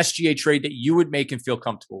the SGA trade that you would make and feel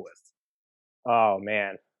comfortable with? Oh,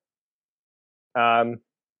 man.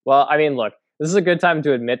 Well, I mean, look, this is a good time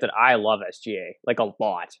to admit that I love SGA, like a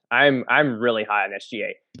lot. I'm really high on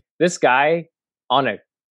SGA. This guy on an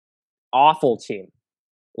awful team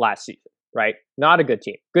last season, right? Not a good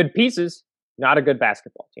team. Good pieces, not a good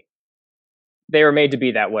basketball team. They were made to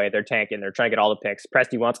be that way. They're tanking. They're trying to get all the picks.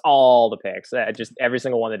 Presti wants all the picks, just every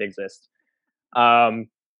single one that exists.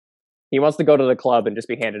 He wants to go to the club and just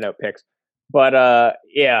be handing out picks. But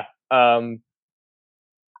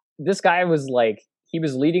this guy was like, he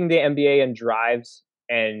was leading the NBA in drives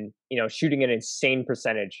and, shooting an insane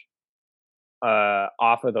percentage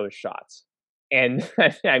off of those shots. And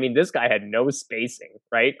I mean, this guy had no spacing,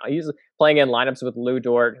 right? He's playing in lineups with Lou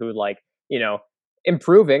Dort, who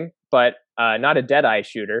improving, but not a dead eye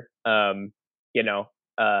shooter.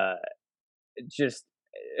 Just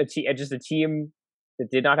a team that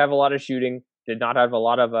did not have a lot of shooting, did not have a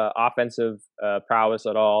lot of offensive prowess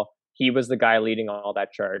at all. He was the guy leading all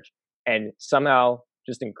that charge, and somehow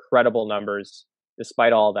just incredible numbers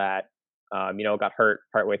despite all that. Got hurt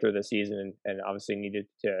partway through the season and obviously needed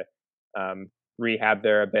to rehab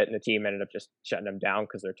there a bit, and the team ended up just shutting him down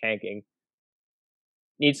because they're tanking.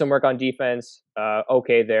 Needs some work on defense.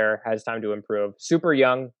 Okay, there has time to improve. Super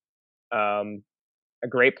young, a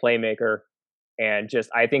great playmaker, and just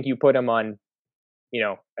I think you put him on,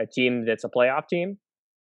 a team that's a playoff team.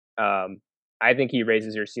 I think he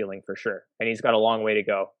raises your ceiling for sure, and he's got a long way to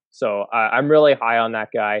go. So I'm really high on that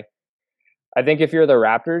guy. I think if you're the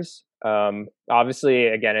Raptors, obviously,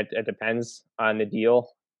 again, it depends on the deal,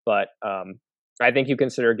 but I think you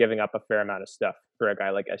consider giving up a fair amount of stuff for a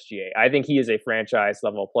guy like SGA. I think he is a franchise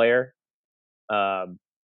level player. I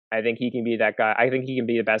think he can be that guy. I think he can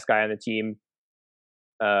be the best guy on the team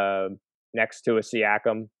next to a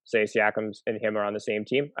Siakam. Say Siakam and him are on the same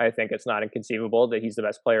team. I think it's not inconceivable that he's the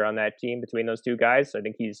best player on that team between those two guys. I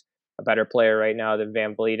think he's a better player right now than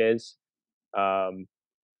Van Vliet is. I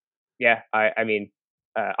mean,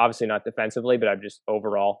 Obviously not defensively, but I'm just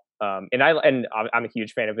overall. I'm a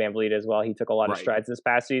huge fan of VanVleet as well. He took a lot of strides this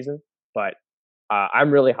past season, but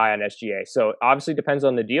I'm really high on SGA. So obviously depends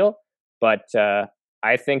on the deal, but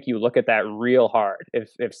I think you look at that real hard.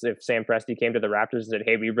 If Sam Presti came to the Raptors and said,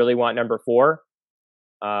 "Hey, we really want number 4,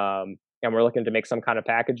 and we're looking to make some kind of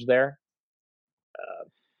package there,"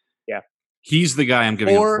 he's the guy I'm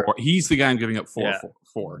giving up 4. He's the guy I'm giving up 4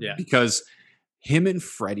 for. Yeah. Because him and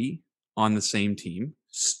Freddie on the same team,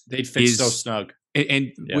 they'd fit so snug.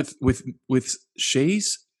 And with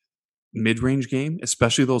Shea's mid-range game,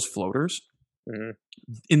 especially those floaters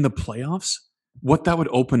in the playoffs, what that would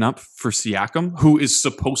open up for Siakam, who is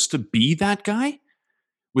supposed to be that guy,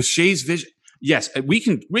 with Shea's vision. Yes, we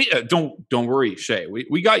can. Don't worry, Shea.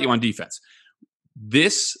 We got you on defense. The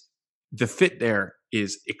fit there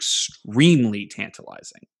is extremely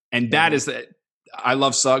tantalizing, and that is that. I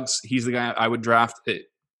love Suggs. He's the guy I would draft,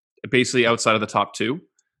 basically outside of the top 2.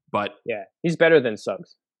 But yeah, he's better than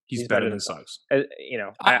Suggs. He's better than Suggs.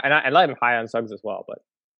 I let him high on Suggs as well. But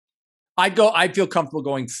I'd feel comfortable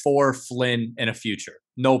going for Flynn in a future,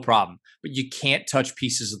 no problem. But you can't touch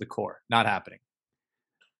pieces of the core. Not happening.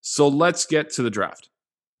 So let's get to the draft.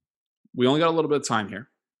 We only got a little bit of time here,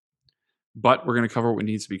 but we're going to cover what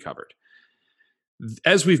needs to be covered.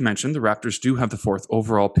 As we've mentioned, the Raptors do have the 4th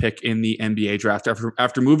overall pick in the NBA draft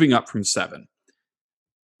after moving up from 7.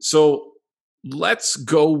 So let's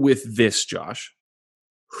go with this, Josh.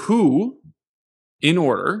 Who, in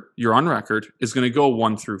order, you're on record, is going to go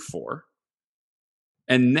 1 through 4.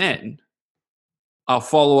 And then I'll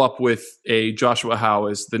follow up with a Joshua Howe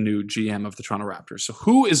as the new GM of the Toronto Raptors. So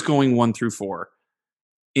who is going 1 through 4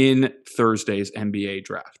 in Thursday's NBA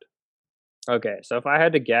draft? Okay, so if I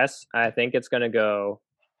had to guess, I think it's going to go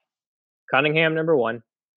Cunningham number 1.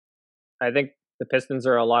 I think the Pistons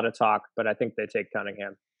are a lot of talk, but I think they take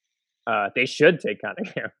Cunningham. They should take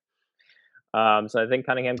Cunningham. So I think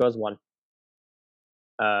Cunningham goes 1.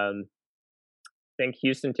 I think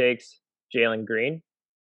Houston takes Jalen Green.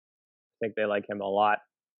 I think they like him a lot.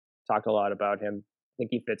 Talked a lot about him. I think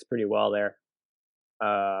he fits pretty well there.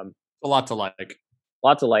 A lot to like.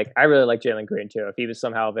 Lots of like. I really like Jalen Green too. If he was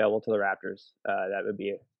somehow available to the Raptors, that would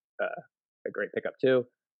be a great pickup too.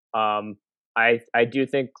 I do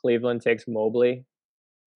think Cleveland takes Mobley.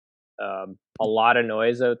 A lot of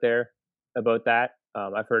noise out there about that.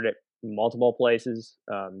 I've heard it in multiple places.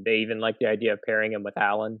 They even like the idea of pairing him with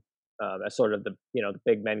Allen as sort of the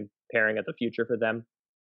big men pairing of the future for them.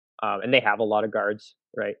 And they have a lot of guards,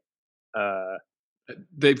 right?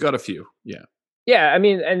 They've got a few, yeah. Yeah, I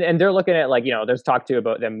mean, and they're looking at there's talk too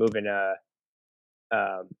about them moving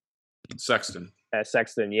Sexton.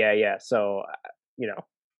 Sexton, yeah. So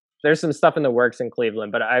there's some stuff in the works in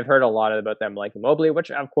Cleveland, but I've heard a lot about them liking Mobley, which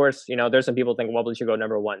of course there's some people think Mobley should go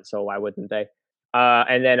number 1, so why wouldn't they?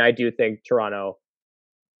 And then I do think Toronto.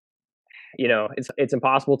 It's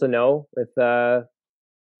impossible to know with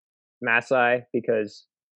Masai because,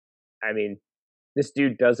 I mean, this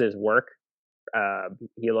dude does his work.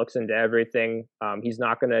 He looks into everything. He's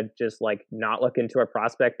not going to just not look into a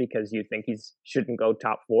prospect because you think he shouldn't go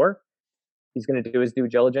top 4. He's going to do his due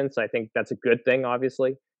diligence. I think that's a good thing,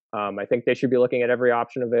 obviously. I think they should be looking at every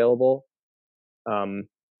option available.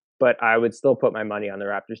 But I would still put my money on the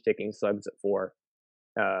Raptors taking Suggs at 4.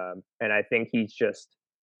 And I think he's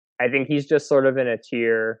just sort of in a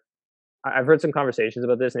tier. I've heard some conversations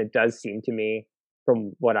about this, and it does seem to me,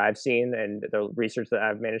 from what I've seen and the research that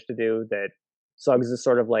I've managed to do, that Suggs is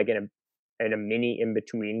sort of in a mini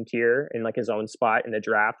in-between tier in his own spot in the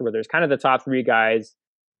draft, where there's kind of the top 3 guys.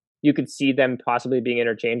 You could see them possibly being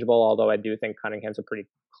interchangeable, although I do think Cunningham's a pretty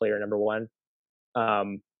clear number 1.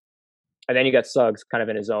 And then you got Suggs kind of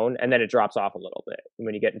in his own, and then it drops off a little bit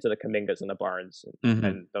when you get into the Kumingas and the Barnes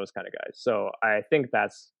and those kind of guys. So I think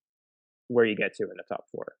that's where you get to in the top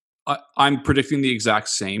 4. I'm predicting the exact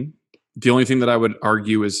same. The only thing that I would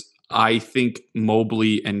argue is I think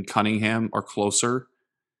Mobley and Cunningham are closer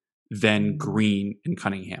than Green and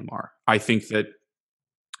Cunningham are. I think that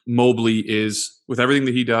Mobley is, with everything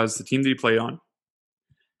that he does, the team that he played on,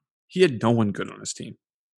 he had no one good on his team.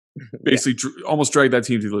 Basically, almost dragged that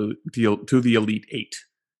team to the Elite 8.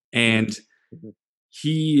 And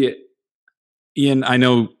Ian, I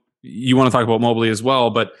know you want to talk about Mobley as well,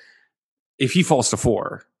 but if he falls to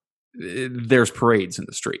 4, there's parades in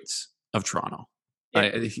the streets of Toronto.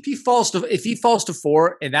 If he falls to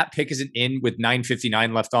 4 and that pick isn't in with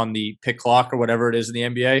 9:59 left on the pick clock or whatever it is in the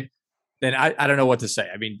NBA, then I don't know what to say.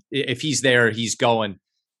 I mean, if he's there, he's going.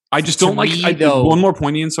 I just don't one more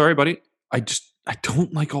point, Ian. Sorry, buddy. I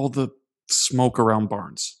don't like all the smoke around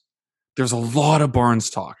Barnes. There's a lot of Barnes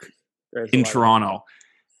talk in Toronto,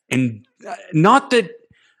 and not that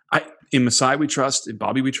In Masai we trust, in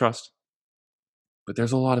Bobby we trust, but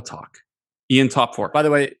there's a lot of talk. Ian, top 4. By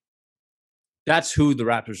the way, that's who the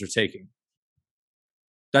Raptors are taking.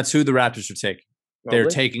 That's who the Raptors are taking. They're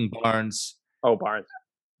taking Barnes. Oh, Barnes.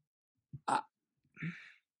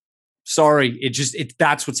 Sorry,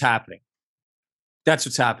 that's what's happening. That's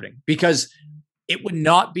what's happening. Because it would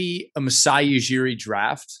not be a Masai Ujiri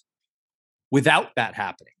draft without that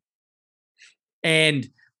happening. And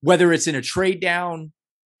whether it's in a trade down,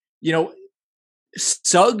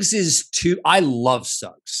 Suggs is too. I love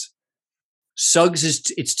Suggs. Suggs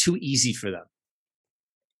it's too easy for them.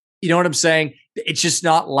 You know what I'm saying? It's just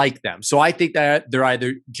not like them. So I think that they're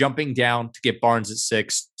either jumping down to get Barnes at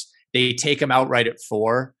 6, they take him outright at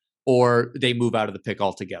 4, or they move out of the pick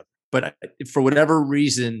altogether. But for whatever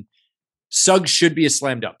reason, Suggs should be a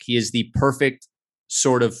slam dunk. He is the perfect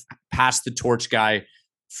sort of pass the torch guy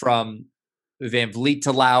from Van Vliet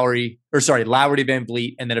to Lowry to Van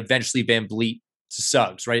Vliet, and then eventually Van Vliet to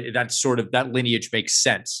Suggs, right? That lineage makes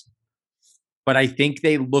sense. But I think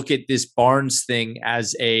they look at this Barnes thing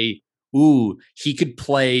as he could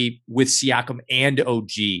play with Siakam and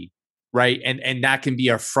OG, right? And that can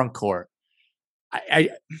be our front court.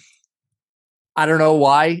 I don't know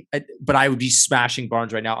why, but I would be smashing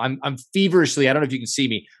Barnes right now. I'm feverishly. I don't know if you can see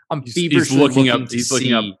me. Feverishly looking up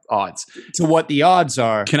odds to what the odds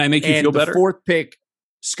are. Can I make you feel better? The 4th pick,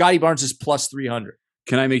 Scotty Barnes is plus 300.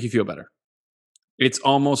 Can I make you feel better? It's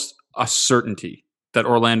almost a certainty that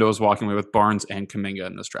Orlando is walking away with Barnes and Kuminga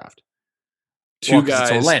in this draft. Two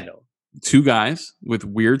guys with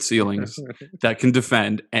weird ceilings that can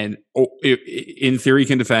defend and in theory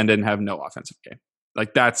can defend and have no offensive game.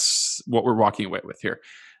 Like that's what we're walking away with here.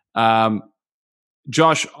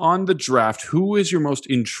 Josh, on the draft, who is your most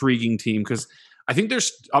intriguing team? Because I think there's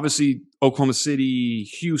obviously Oklahoma City,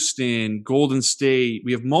 Houston, Golden State.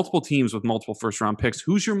 We have multiple teams with multiple first-round picks.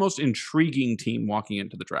 Who's your most intriguing team walking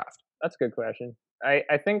into the draft? That's a good question.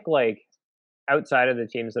 I think like outside of the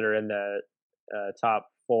teams that are in the top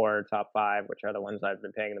 4, top 5, which are the ones I've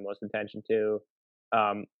been paying the most attention to,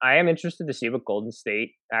 I am interested to see what Golden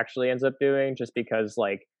State actually ends up doing, just because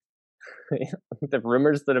like the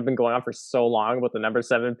rumors that have been going on for so long about the number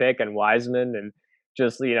 7 pick and Wiseman and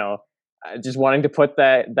just just wanting to put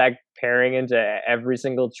that pairing into every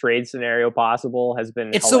single trade scenario possible has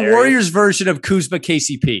been it's hilarious. The Warriors version of Kuzma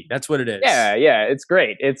KCP. That's what it is. Yeah, it's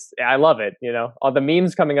great. I love it. All the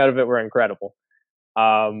memes coming out of it were incredible.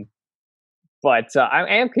 But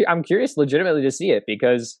I'm curious legitimately to see it,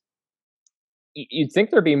 because you'd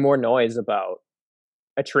think there'd be more noise about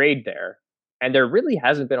a trade there, and there really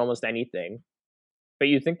hasn't been almost anything. But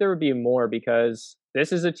you'd think there would be more, because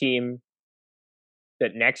this is a team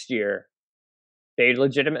that next year they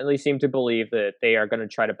legitimately seem to believe that they are going to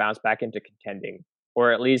try to bounce back into contending,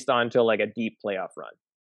 or at least onto like a deep playoff run.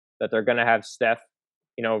 That they're going to have Steph,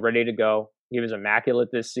 ready to go. He was immaculate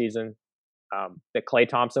this season. That Klay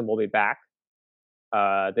Thompson will be back.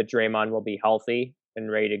 That Draymond will be healthy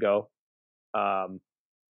and ready to go.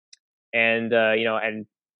 And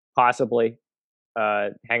possibly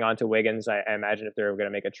hang on to Wiggins. I imagine if they're going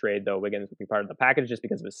to make a trade, though, Wiggins would be part of the package just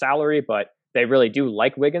because of his salary. But they really do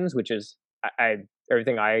like Wiggins, which is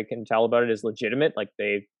everything I can tell about it is legitimate. Like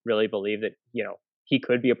they really believe that he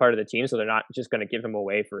could be a part of the team, so they're not just going to give him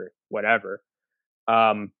away for whatever.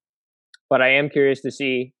 But I am curious to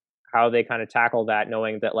see how they kind of tackle that,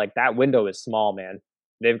 knowing that like that window is small, man.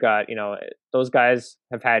 They've got, those guys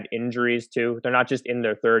have had injuries too. They're not just in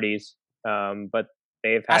their 30s, but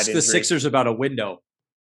they've had injuries. The Sixers about a window.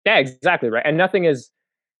 Yeah, exactly right. And nothing is.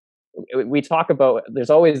 We talk about. There's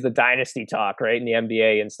always the dynasty talk, right, in the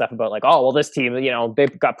NBA and stuff about like, oh well, this team,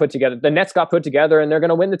 they've got put together. The Nets got put together, and they're going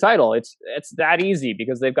to win the title. It's that easy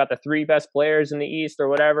because they've got the 3 best players in the East or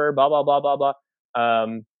whatever. Blah blah blah blah blah.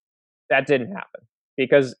 That didn't happen,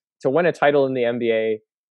 because to win a title in the NBA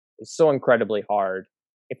is so incredibly hard.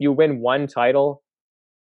 If you win one title,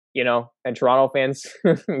 and Toronto fans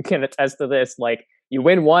can attest to this, like you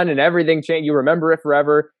win one and everything changed. You remember it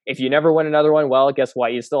forever. If you never win another one, well, guess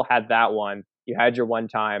what? You still had that one. You had your one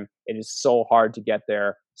time. It is so hard to get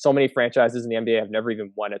there. So many franchises in the NBA have never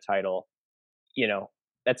even won a title.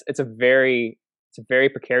 It's a very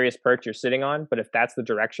precarious perch you're sitting on. But if that's the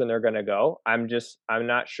direction they're going to go, I'm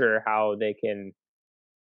not sure how they can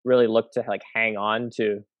really look to like hang on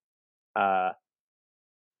to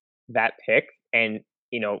that pick. And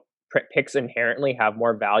picks inherently have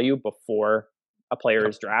more value before a player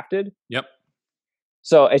is drafted. Yep.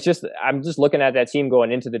 So I'm just looking at that team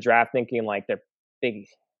going into the draft thinking like there's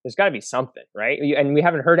got to be something, right? And we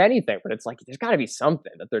haven't heard anything, but it's like there's got to be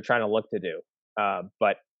something that they're trying to look to do.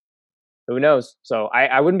 But who knows? So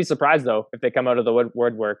I wouldn't be surprised though if they come out of the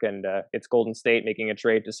woodwork and it's Golden State making a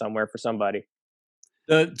trade to somewhere for somebody.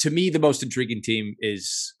 To me, the most intriguing team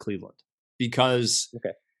is Cleveland because,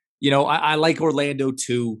 I like Orlando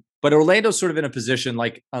too, but Orlando's sort of in a position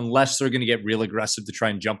like unless they're going to get real aggressive to try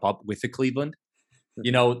and jump up with the Cleveland,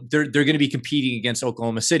 they're going to be competing against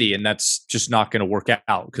Oklahoma City, and that's just not going to work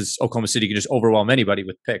out because Oklahoma City can just overwhelm anybody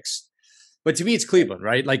with picks. But to me, it's Cleveland,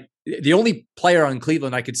 right? Like the only player on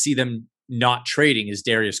Cleveland I could see them not trading is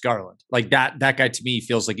Darius Garland. Like that guy to me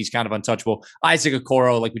feels like he's kind of untouchable. Isaac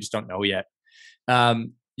Okoro, like we just don't know yet.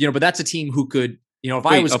 But that's a team who could, if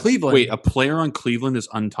I was Cleveland. Wait, a player on Cleveland is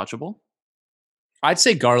untouchable? I'd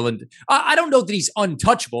say Garland. I don't know that he's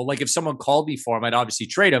untouchable. Like if someone called me for him, I'd obviously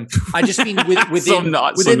trade him. I just mean within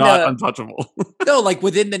not untouchable. No, like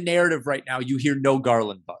within the narrative right now, you hear no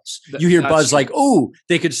Garland buzz. You hear buzz true. Like, oh,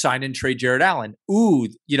 they could sign and trade Jared Allen. Ooh,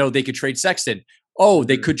 they could trade Sexton. Oh,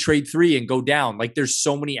 they could trade 3 and go down. Like there's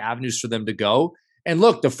so many avenues for them to go. And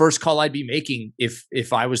look, the first call I'd be making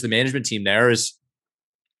if I was the management team there is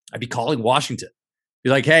I'd be calling Washington.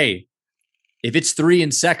 Be like, hey, if it's 3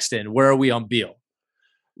 and Sexton, where are we on Beal?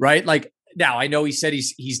 Right? Like now I know he said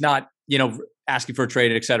he's not, asking for a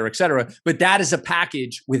trade, et cetera, but that is a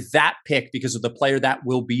package with that pick because of the player that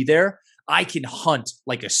will be there. I can hunt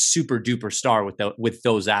like a super duper star with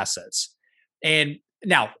those assets. And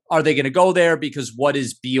now, are they going to go there? Because what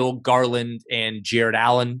is Beal, Garland, and Jared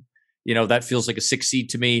Allen? That feels like a 6 seed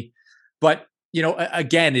to me. But,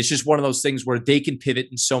 again, it's just one of those things where they can pivot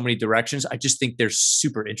in so many directions. I just think they're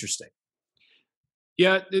super interesting.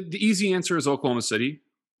 Yeah, the easy answer is Oklahoma City,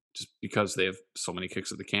 just because they have so many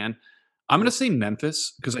kicks at the can. I'm going to say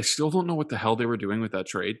Memphis because I still don't know what the hell they were doing with that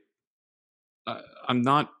trade. I'm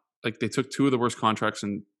not like they took 2 of the worst contracts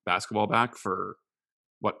in basketball back for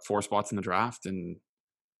 4 spots in the draft, and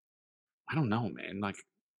I don't know, man. Like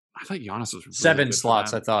I thought Giannis was really 7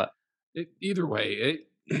 slots. I thought either way,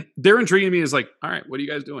 they're intriguing me. Is like, all right, what are you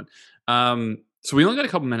guys doing? So we only got a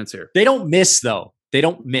couple minutes here. They don't miss though. They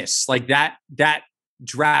don't miss like that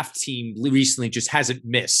draft team recently just hasn't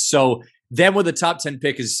missed. So them with a top 10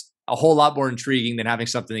 pick is a whole lot more intriguing than having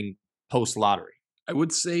something post lottery. I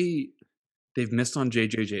would say they've missed on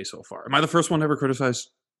JJJ so far. Am I the first one to ever criticize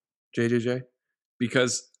JJJ?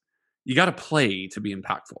 Because you got to play to be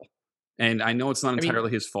impactful. And I know it's not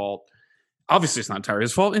entirely his fault. Obviously, it's not entirely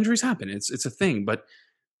his fault. Injuries happen. It's a thing. But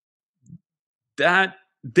that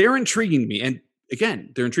they're intriguing me. And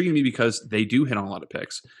again, they're intriguing me because they do hit on a lot of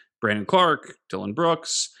picks. Brandon Clark, Dylan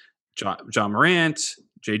Brooks, John Morant,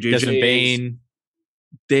 JJJ. Desmond Bane.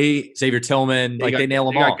 Xavier Tillman. They nail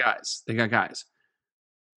them all. They got guys.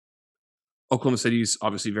 Oklahoma City's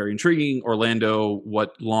obviously very intriguing. Orlando,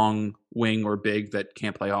 what long wing or big that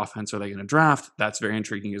can't play offense are they going to draft? That's very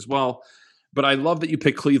intriguing as well. But I love that you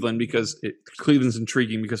pick Cleveland because Cleveland's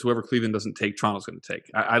intriguing because whoever Cleveland doesn't take, Toronto's going to take.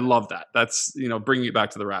 I love that. That's, bringing it back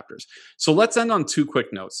to the Raptors. So let's end on 2 quick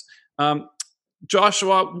notes.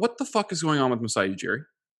 Joshua, what the fuck is going on with Masai Ujiri?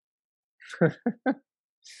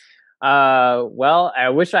 Well, I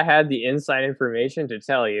wish I had the inside information to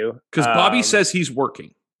tell you. Because Bobby says he's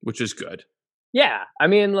working, which is good. Yeah. I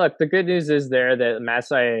mean, look, the good news is there that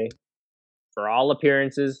Masai, for all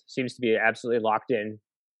appearances, seems to be absolutely locked in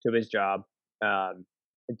to his job.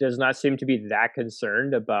 It does not seem to be that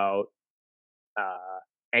concerned about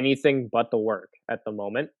anything but the work at the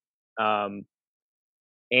moment. And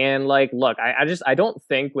look, I don't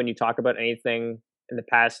think when you talk about anything in the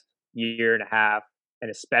past year and a half, and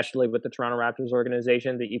especially with the Toronto Raptors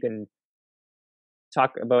organization, that you can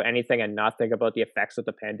talk about anything and not think about the effects that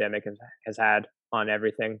the pandemic has had on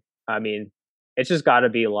everything. I mean, it's just got to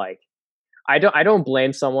be like, I don't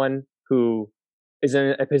blame someone who is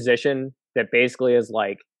in a position that basically is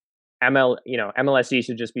like MLSE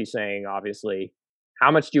should just be saying, obviously, how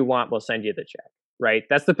much do you want? We'll send you the check, right?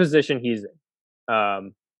 That's the position he's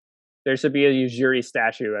in. There should be a Ujiri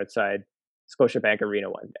statue outside Scotiabank Arena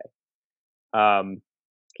one day.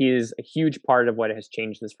 He is a huge part of what has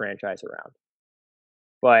changed this franchise around.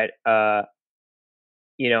 But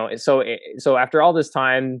so after all this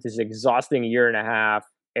time, this exhausting year and a half,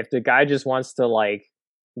 if the guy just wants to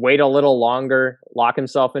wait a little longer, lock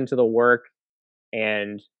himself into the work,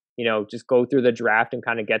 and just go through the draft and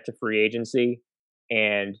kind of get to free agency,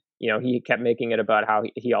 and he kept making it about how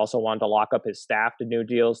he also wanted to lock up his staff to new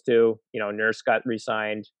deals too. Nurse got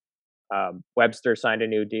re-signed, Webster signed a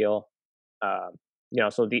new deal.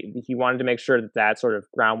 So he wanted to make sure that sort of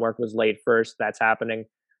groundwork was laid first. That's happening.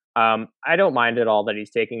 I don't mind at all that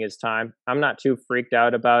he's taking his time. I'm not too freaked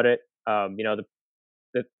out about it. The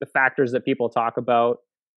factors that people talk about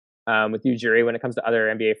with Ujiri when it comes to other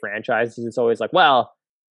NBA franchises, it's always like, well,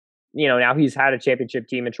 now he's had a championship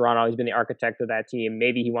team in Toronto. He's been the architect of that team.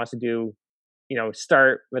 Maybe he wants to do,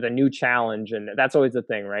 start with a new challenge. And that's always the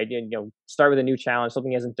thing, right? Start with a new challenge,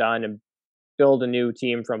 something he hasn't done, and build a new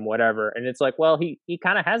team from whatever. And it's like, well, he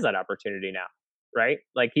kind of has that opportunity now, right?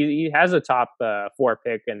 Like he has a top 4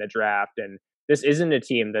 pick in the draft, and this isn't a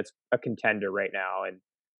team that's a contender right now. And,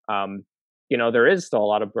 there is still a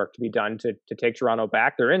lot of work to be done to take Toronto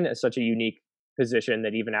back. They're in such a unique position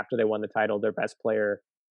that even after they won the title, their best player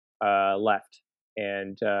left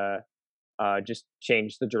and just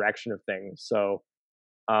changed the direction of things. So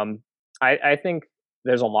I think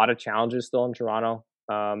there's a lot of challenges still in Toronto.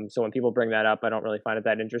 So when people bring that up, I don't really find it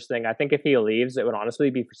that interesting. I think if he leaves, it would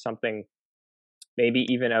honestly be for something maybe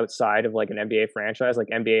even outside of like an NBA franchise, like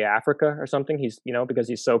NBA Africa or something. He's, because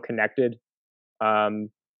he's so connected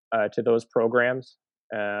to those programs.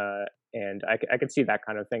 And I could see that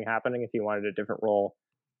kind of thing happening if he wanted a different role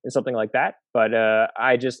in something like that. But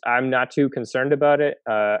I'm not too concerned about it.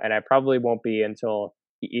 And I probably won't be until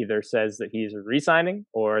he either says that he's re-signing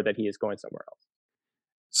or that he is going somewhere else.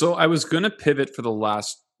 So I was going to pivot for the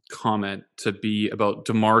last comment to be about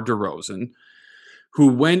DeMar DeRozan, who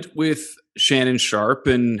went with Shannon Sharpe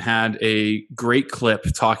and had a great clip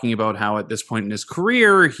talking about how at this point in his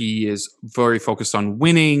career, he is very focused on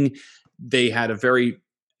winning. They had a very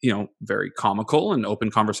comical and open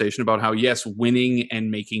conversation about how, yes, winning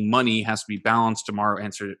and making money has to be balanced. DeMar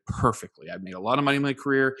answered it perfectly. I've made a lot of money in my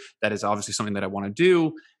career. That is obviously something that I want to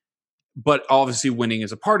do. But obviously winning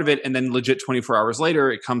is a part of it. And then legit 24 hours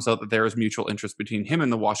later, it comes out that there is mutual interest between him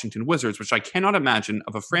and the Washington Wizards, which I cannot imagine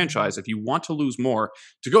of a franchise, if you want to lose more,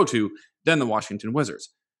 to go to than the Washington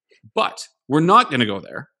Wizards. But we're not going to go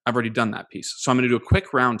there. I've already done that piece. So I'm going to do a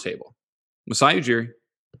quick round table. Masai Ujiri,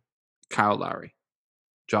 Kyle Lowry,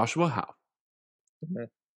 Joshua Howe. Mm-hmm.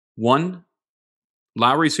 1,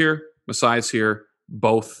 Lowry's here, Masai's here,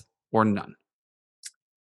 both or none.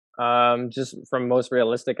 Just from most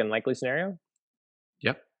realistic and likely scenario.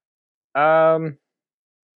 Yep.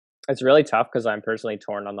 It's really tough because I'm personally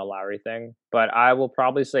torn on the Lowry thing, but I will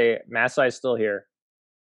probably say Masai's still here.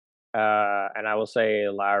 And I will say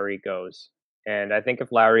Lowry goes. And I think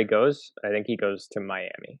if Lowry goes, I think he goes to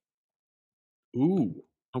Miami. Ooh,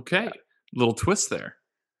 okay. Little twist there.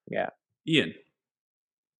 Yeah. Ian.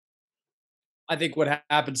 I think what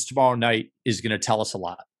happens tomorrow night is going to tell us a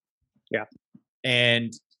lot. Yeah.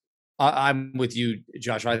 And I'm with you,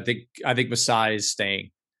 Josh. I think Masai is staying.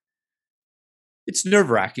 It's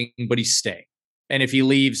nerve-wracking, but he's staying. And if he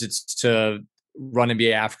leaves, it's to run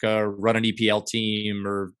NBA Africa, or run an EPL team,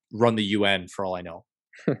 or run the UN, for all I know.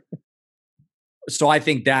 So I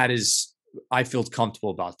think I feel comfortable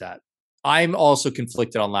about that. I'm also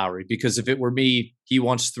conflicted on Lowry because if it were me, he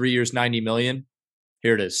wants 3 years, $90 million.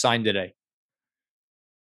 Here it is, signed today.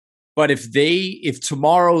 But if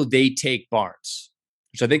tomorrow they take Barnes,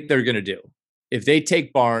 which I think they're going to do, if they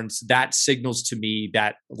take Barnes, that signals to me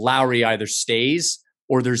that Lowry either stays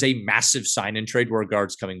or there's a massive sign-in trade where a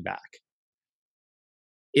guard's coming back.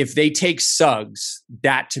 If they take Suggs,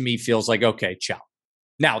 that to me feels like, okay, ciao.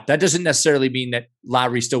 Now, that doesn't necessarily mean that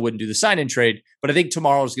Lowry still wouldn't do the sign-in trade, but I think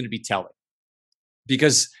tomorrow is going to be telling.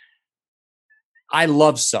 Because I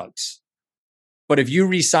love Suggs. But if you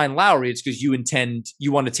re-sign Lowry, it's because you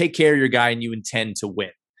want to take care of your guy and you intend to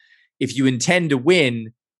win. If you intend to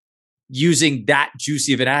win, using that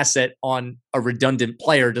juicy of an asset on a redundant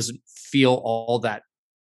player doesn't feel all that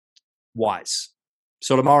wise.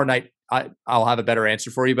 So tomorrow night, I'll have a better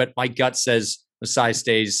answer for you, but my gut says Masai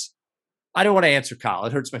stays. I don't want to answer Kyle.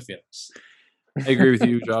 It hurts my feelings. I agree with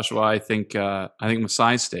you, Joshua. I think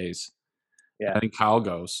Masai stays. Yeah. I think Kyle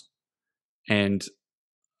goes. And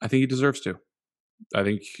I think he deserves to. I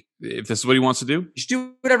think if this is what he wants to do, he should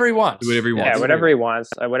do whatever he wants. Do whatever he wants. Yeah, whatever he wants.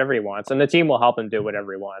 Whatever he wants. And the team will help him do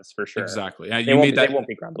whatever he wants, for sure. Exactly. They won't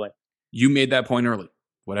be grumbling. You made that point early.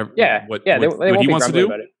 Whatever. Yeah. What they won't he be wants to grumbling do.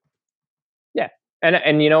 about it. Yeah.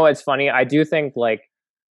 And it's funny. I do think, like,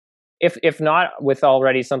 if not with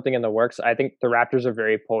already something in the works, I think the Raptors are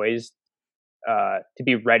very poised to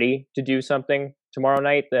be ready to do something tomorrow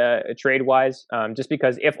night, trade-wise. Just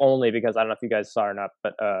because I don't know if you guys saw or not,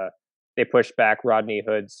 but they pushed back Rodney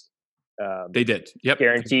Hood's they did. Yep.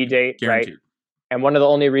 Guarantee date, Guaranteed. right? And one of the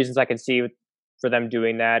only reasons I can see for them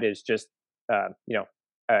doing that is just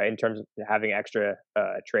in terms of having extra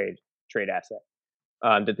trade asset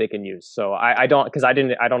that they can use. So I don't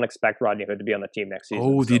expect Rodney Hood to be on the team next season.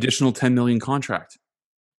 Oh, the additional $10 million contract.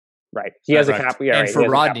 Right. He has a cap. Yeah, and for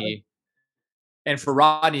Rodney. And for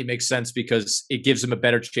Rodney, it makes sense because it gives him a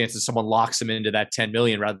better chance that someone locks him into that $10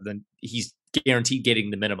 million rather than he's guaranteed getting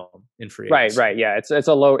the minimum in free agency. Right. Yeah. It's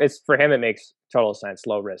for him. It makes total sense.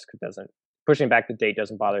 Low risk. It doesn't pushing back the date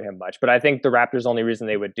doesn't bother him much. But I think the Raptors' only reason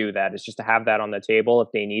they would do that is just to have that on the table if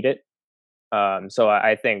they need it. So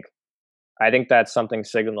I think that's something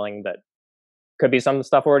signaling that could be some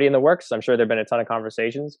stuff already in the works. I'm sure there've been a ton of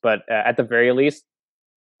conversations, but at the very least,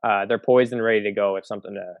 they're poised and ready to go if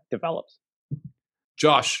something develops.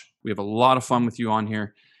 Josh, we have a lot of fun with you on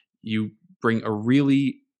here. You bring a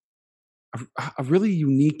really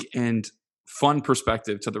unique and fun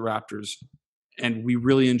perspective to the Raptors, and we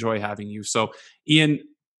really enjoy having you. So, Ian,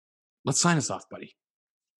 let's sign us off, buddy.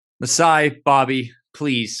 Masai, Bobby,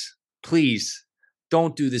 please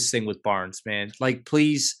don't do this thing with Barnes, man. Like,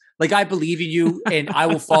 please, like, I believe in you and I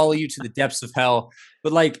will follow you to the depths of hell,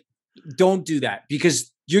 but like, don't do that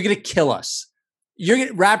because you're going to kill us.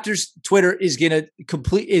 Raptors Twitter is going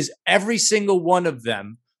to every single one of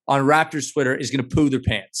them on Raptors Twitter is going to poo their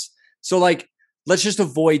pants. So like, let's just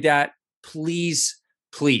avoid that. Please.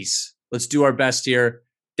 Let's do our best here.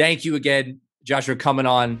 Thank you again, Josh, for coming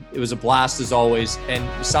on. It was a blast as always. And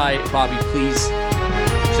Masai, Bobby, please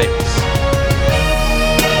stay peace.